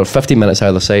play for 15 minutes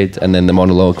either side, and then the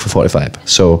monologue for 45.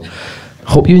 So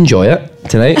hope you enjoy it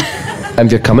tonight. And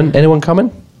if you're coming, anyone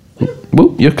coming?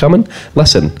 Woo, you're coming.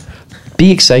 Listen. Be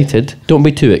excited. Don't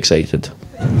be too excited.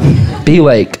 Be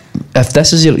like, if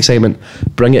this is your excitement,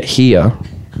 bring it here,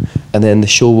 and then the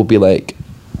show will be like,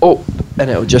 oh,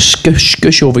 and it'll just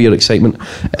squish over your excitement.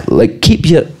 Like, keep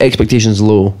your expectations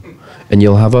low, and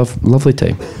you'll have a lovely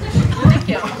time.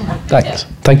 Thanks.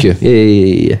 Thank you.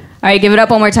 Yeah. All right, give it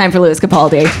up one more time for Lewis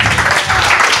Capaldi.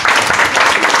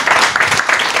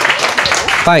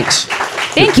 Thanks.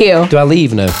 Thank you. Do I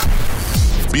leave now?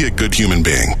 Be a good human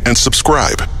being and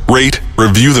subscribe, rate,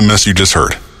 review the mess you just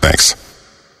heard. Thanks.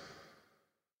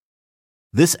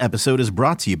 This episode is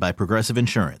brought to you by Progressive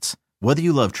Insurance. Whether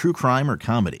you love true crime or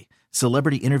comedy,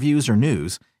 celebrity interviews or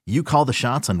news, you call the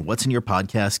shots on what's in your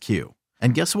podcast queue.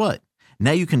 And guess what?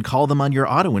 Now you can call them on your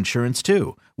auto insurance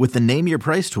too with the Name Your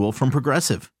Price tool from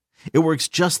Progressive. It works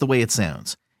just the way it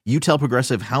sounds. You tell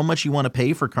Progressive how much you want to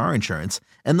pay for car insurance,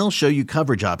 and they'll show you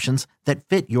coverage options that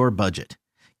fit your budget.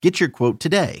 Get your quote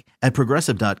today at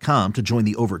Progressive.com to join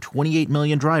the over 28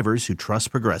 million drivers who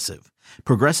trust Progressive.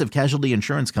 Progressive Casualty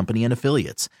Insurance Company and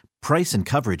Affiliates. Price and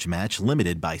coverage match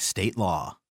limited by state law.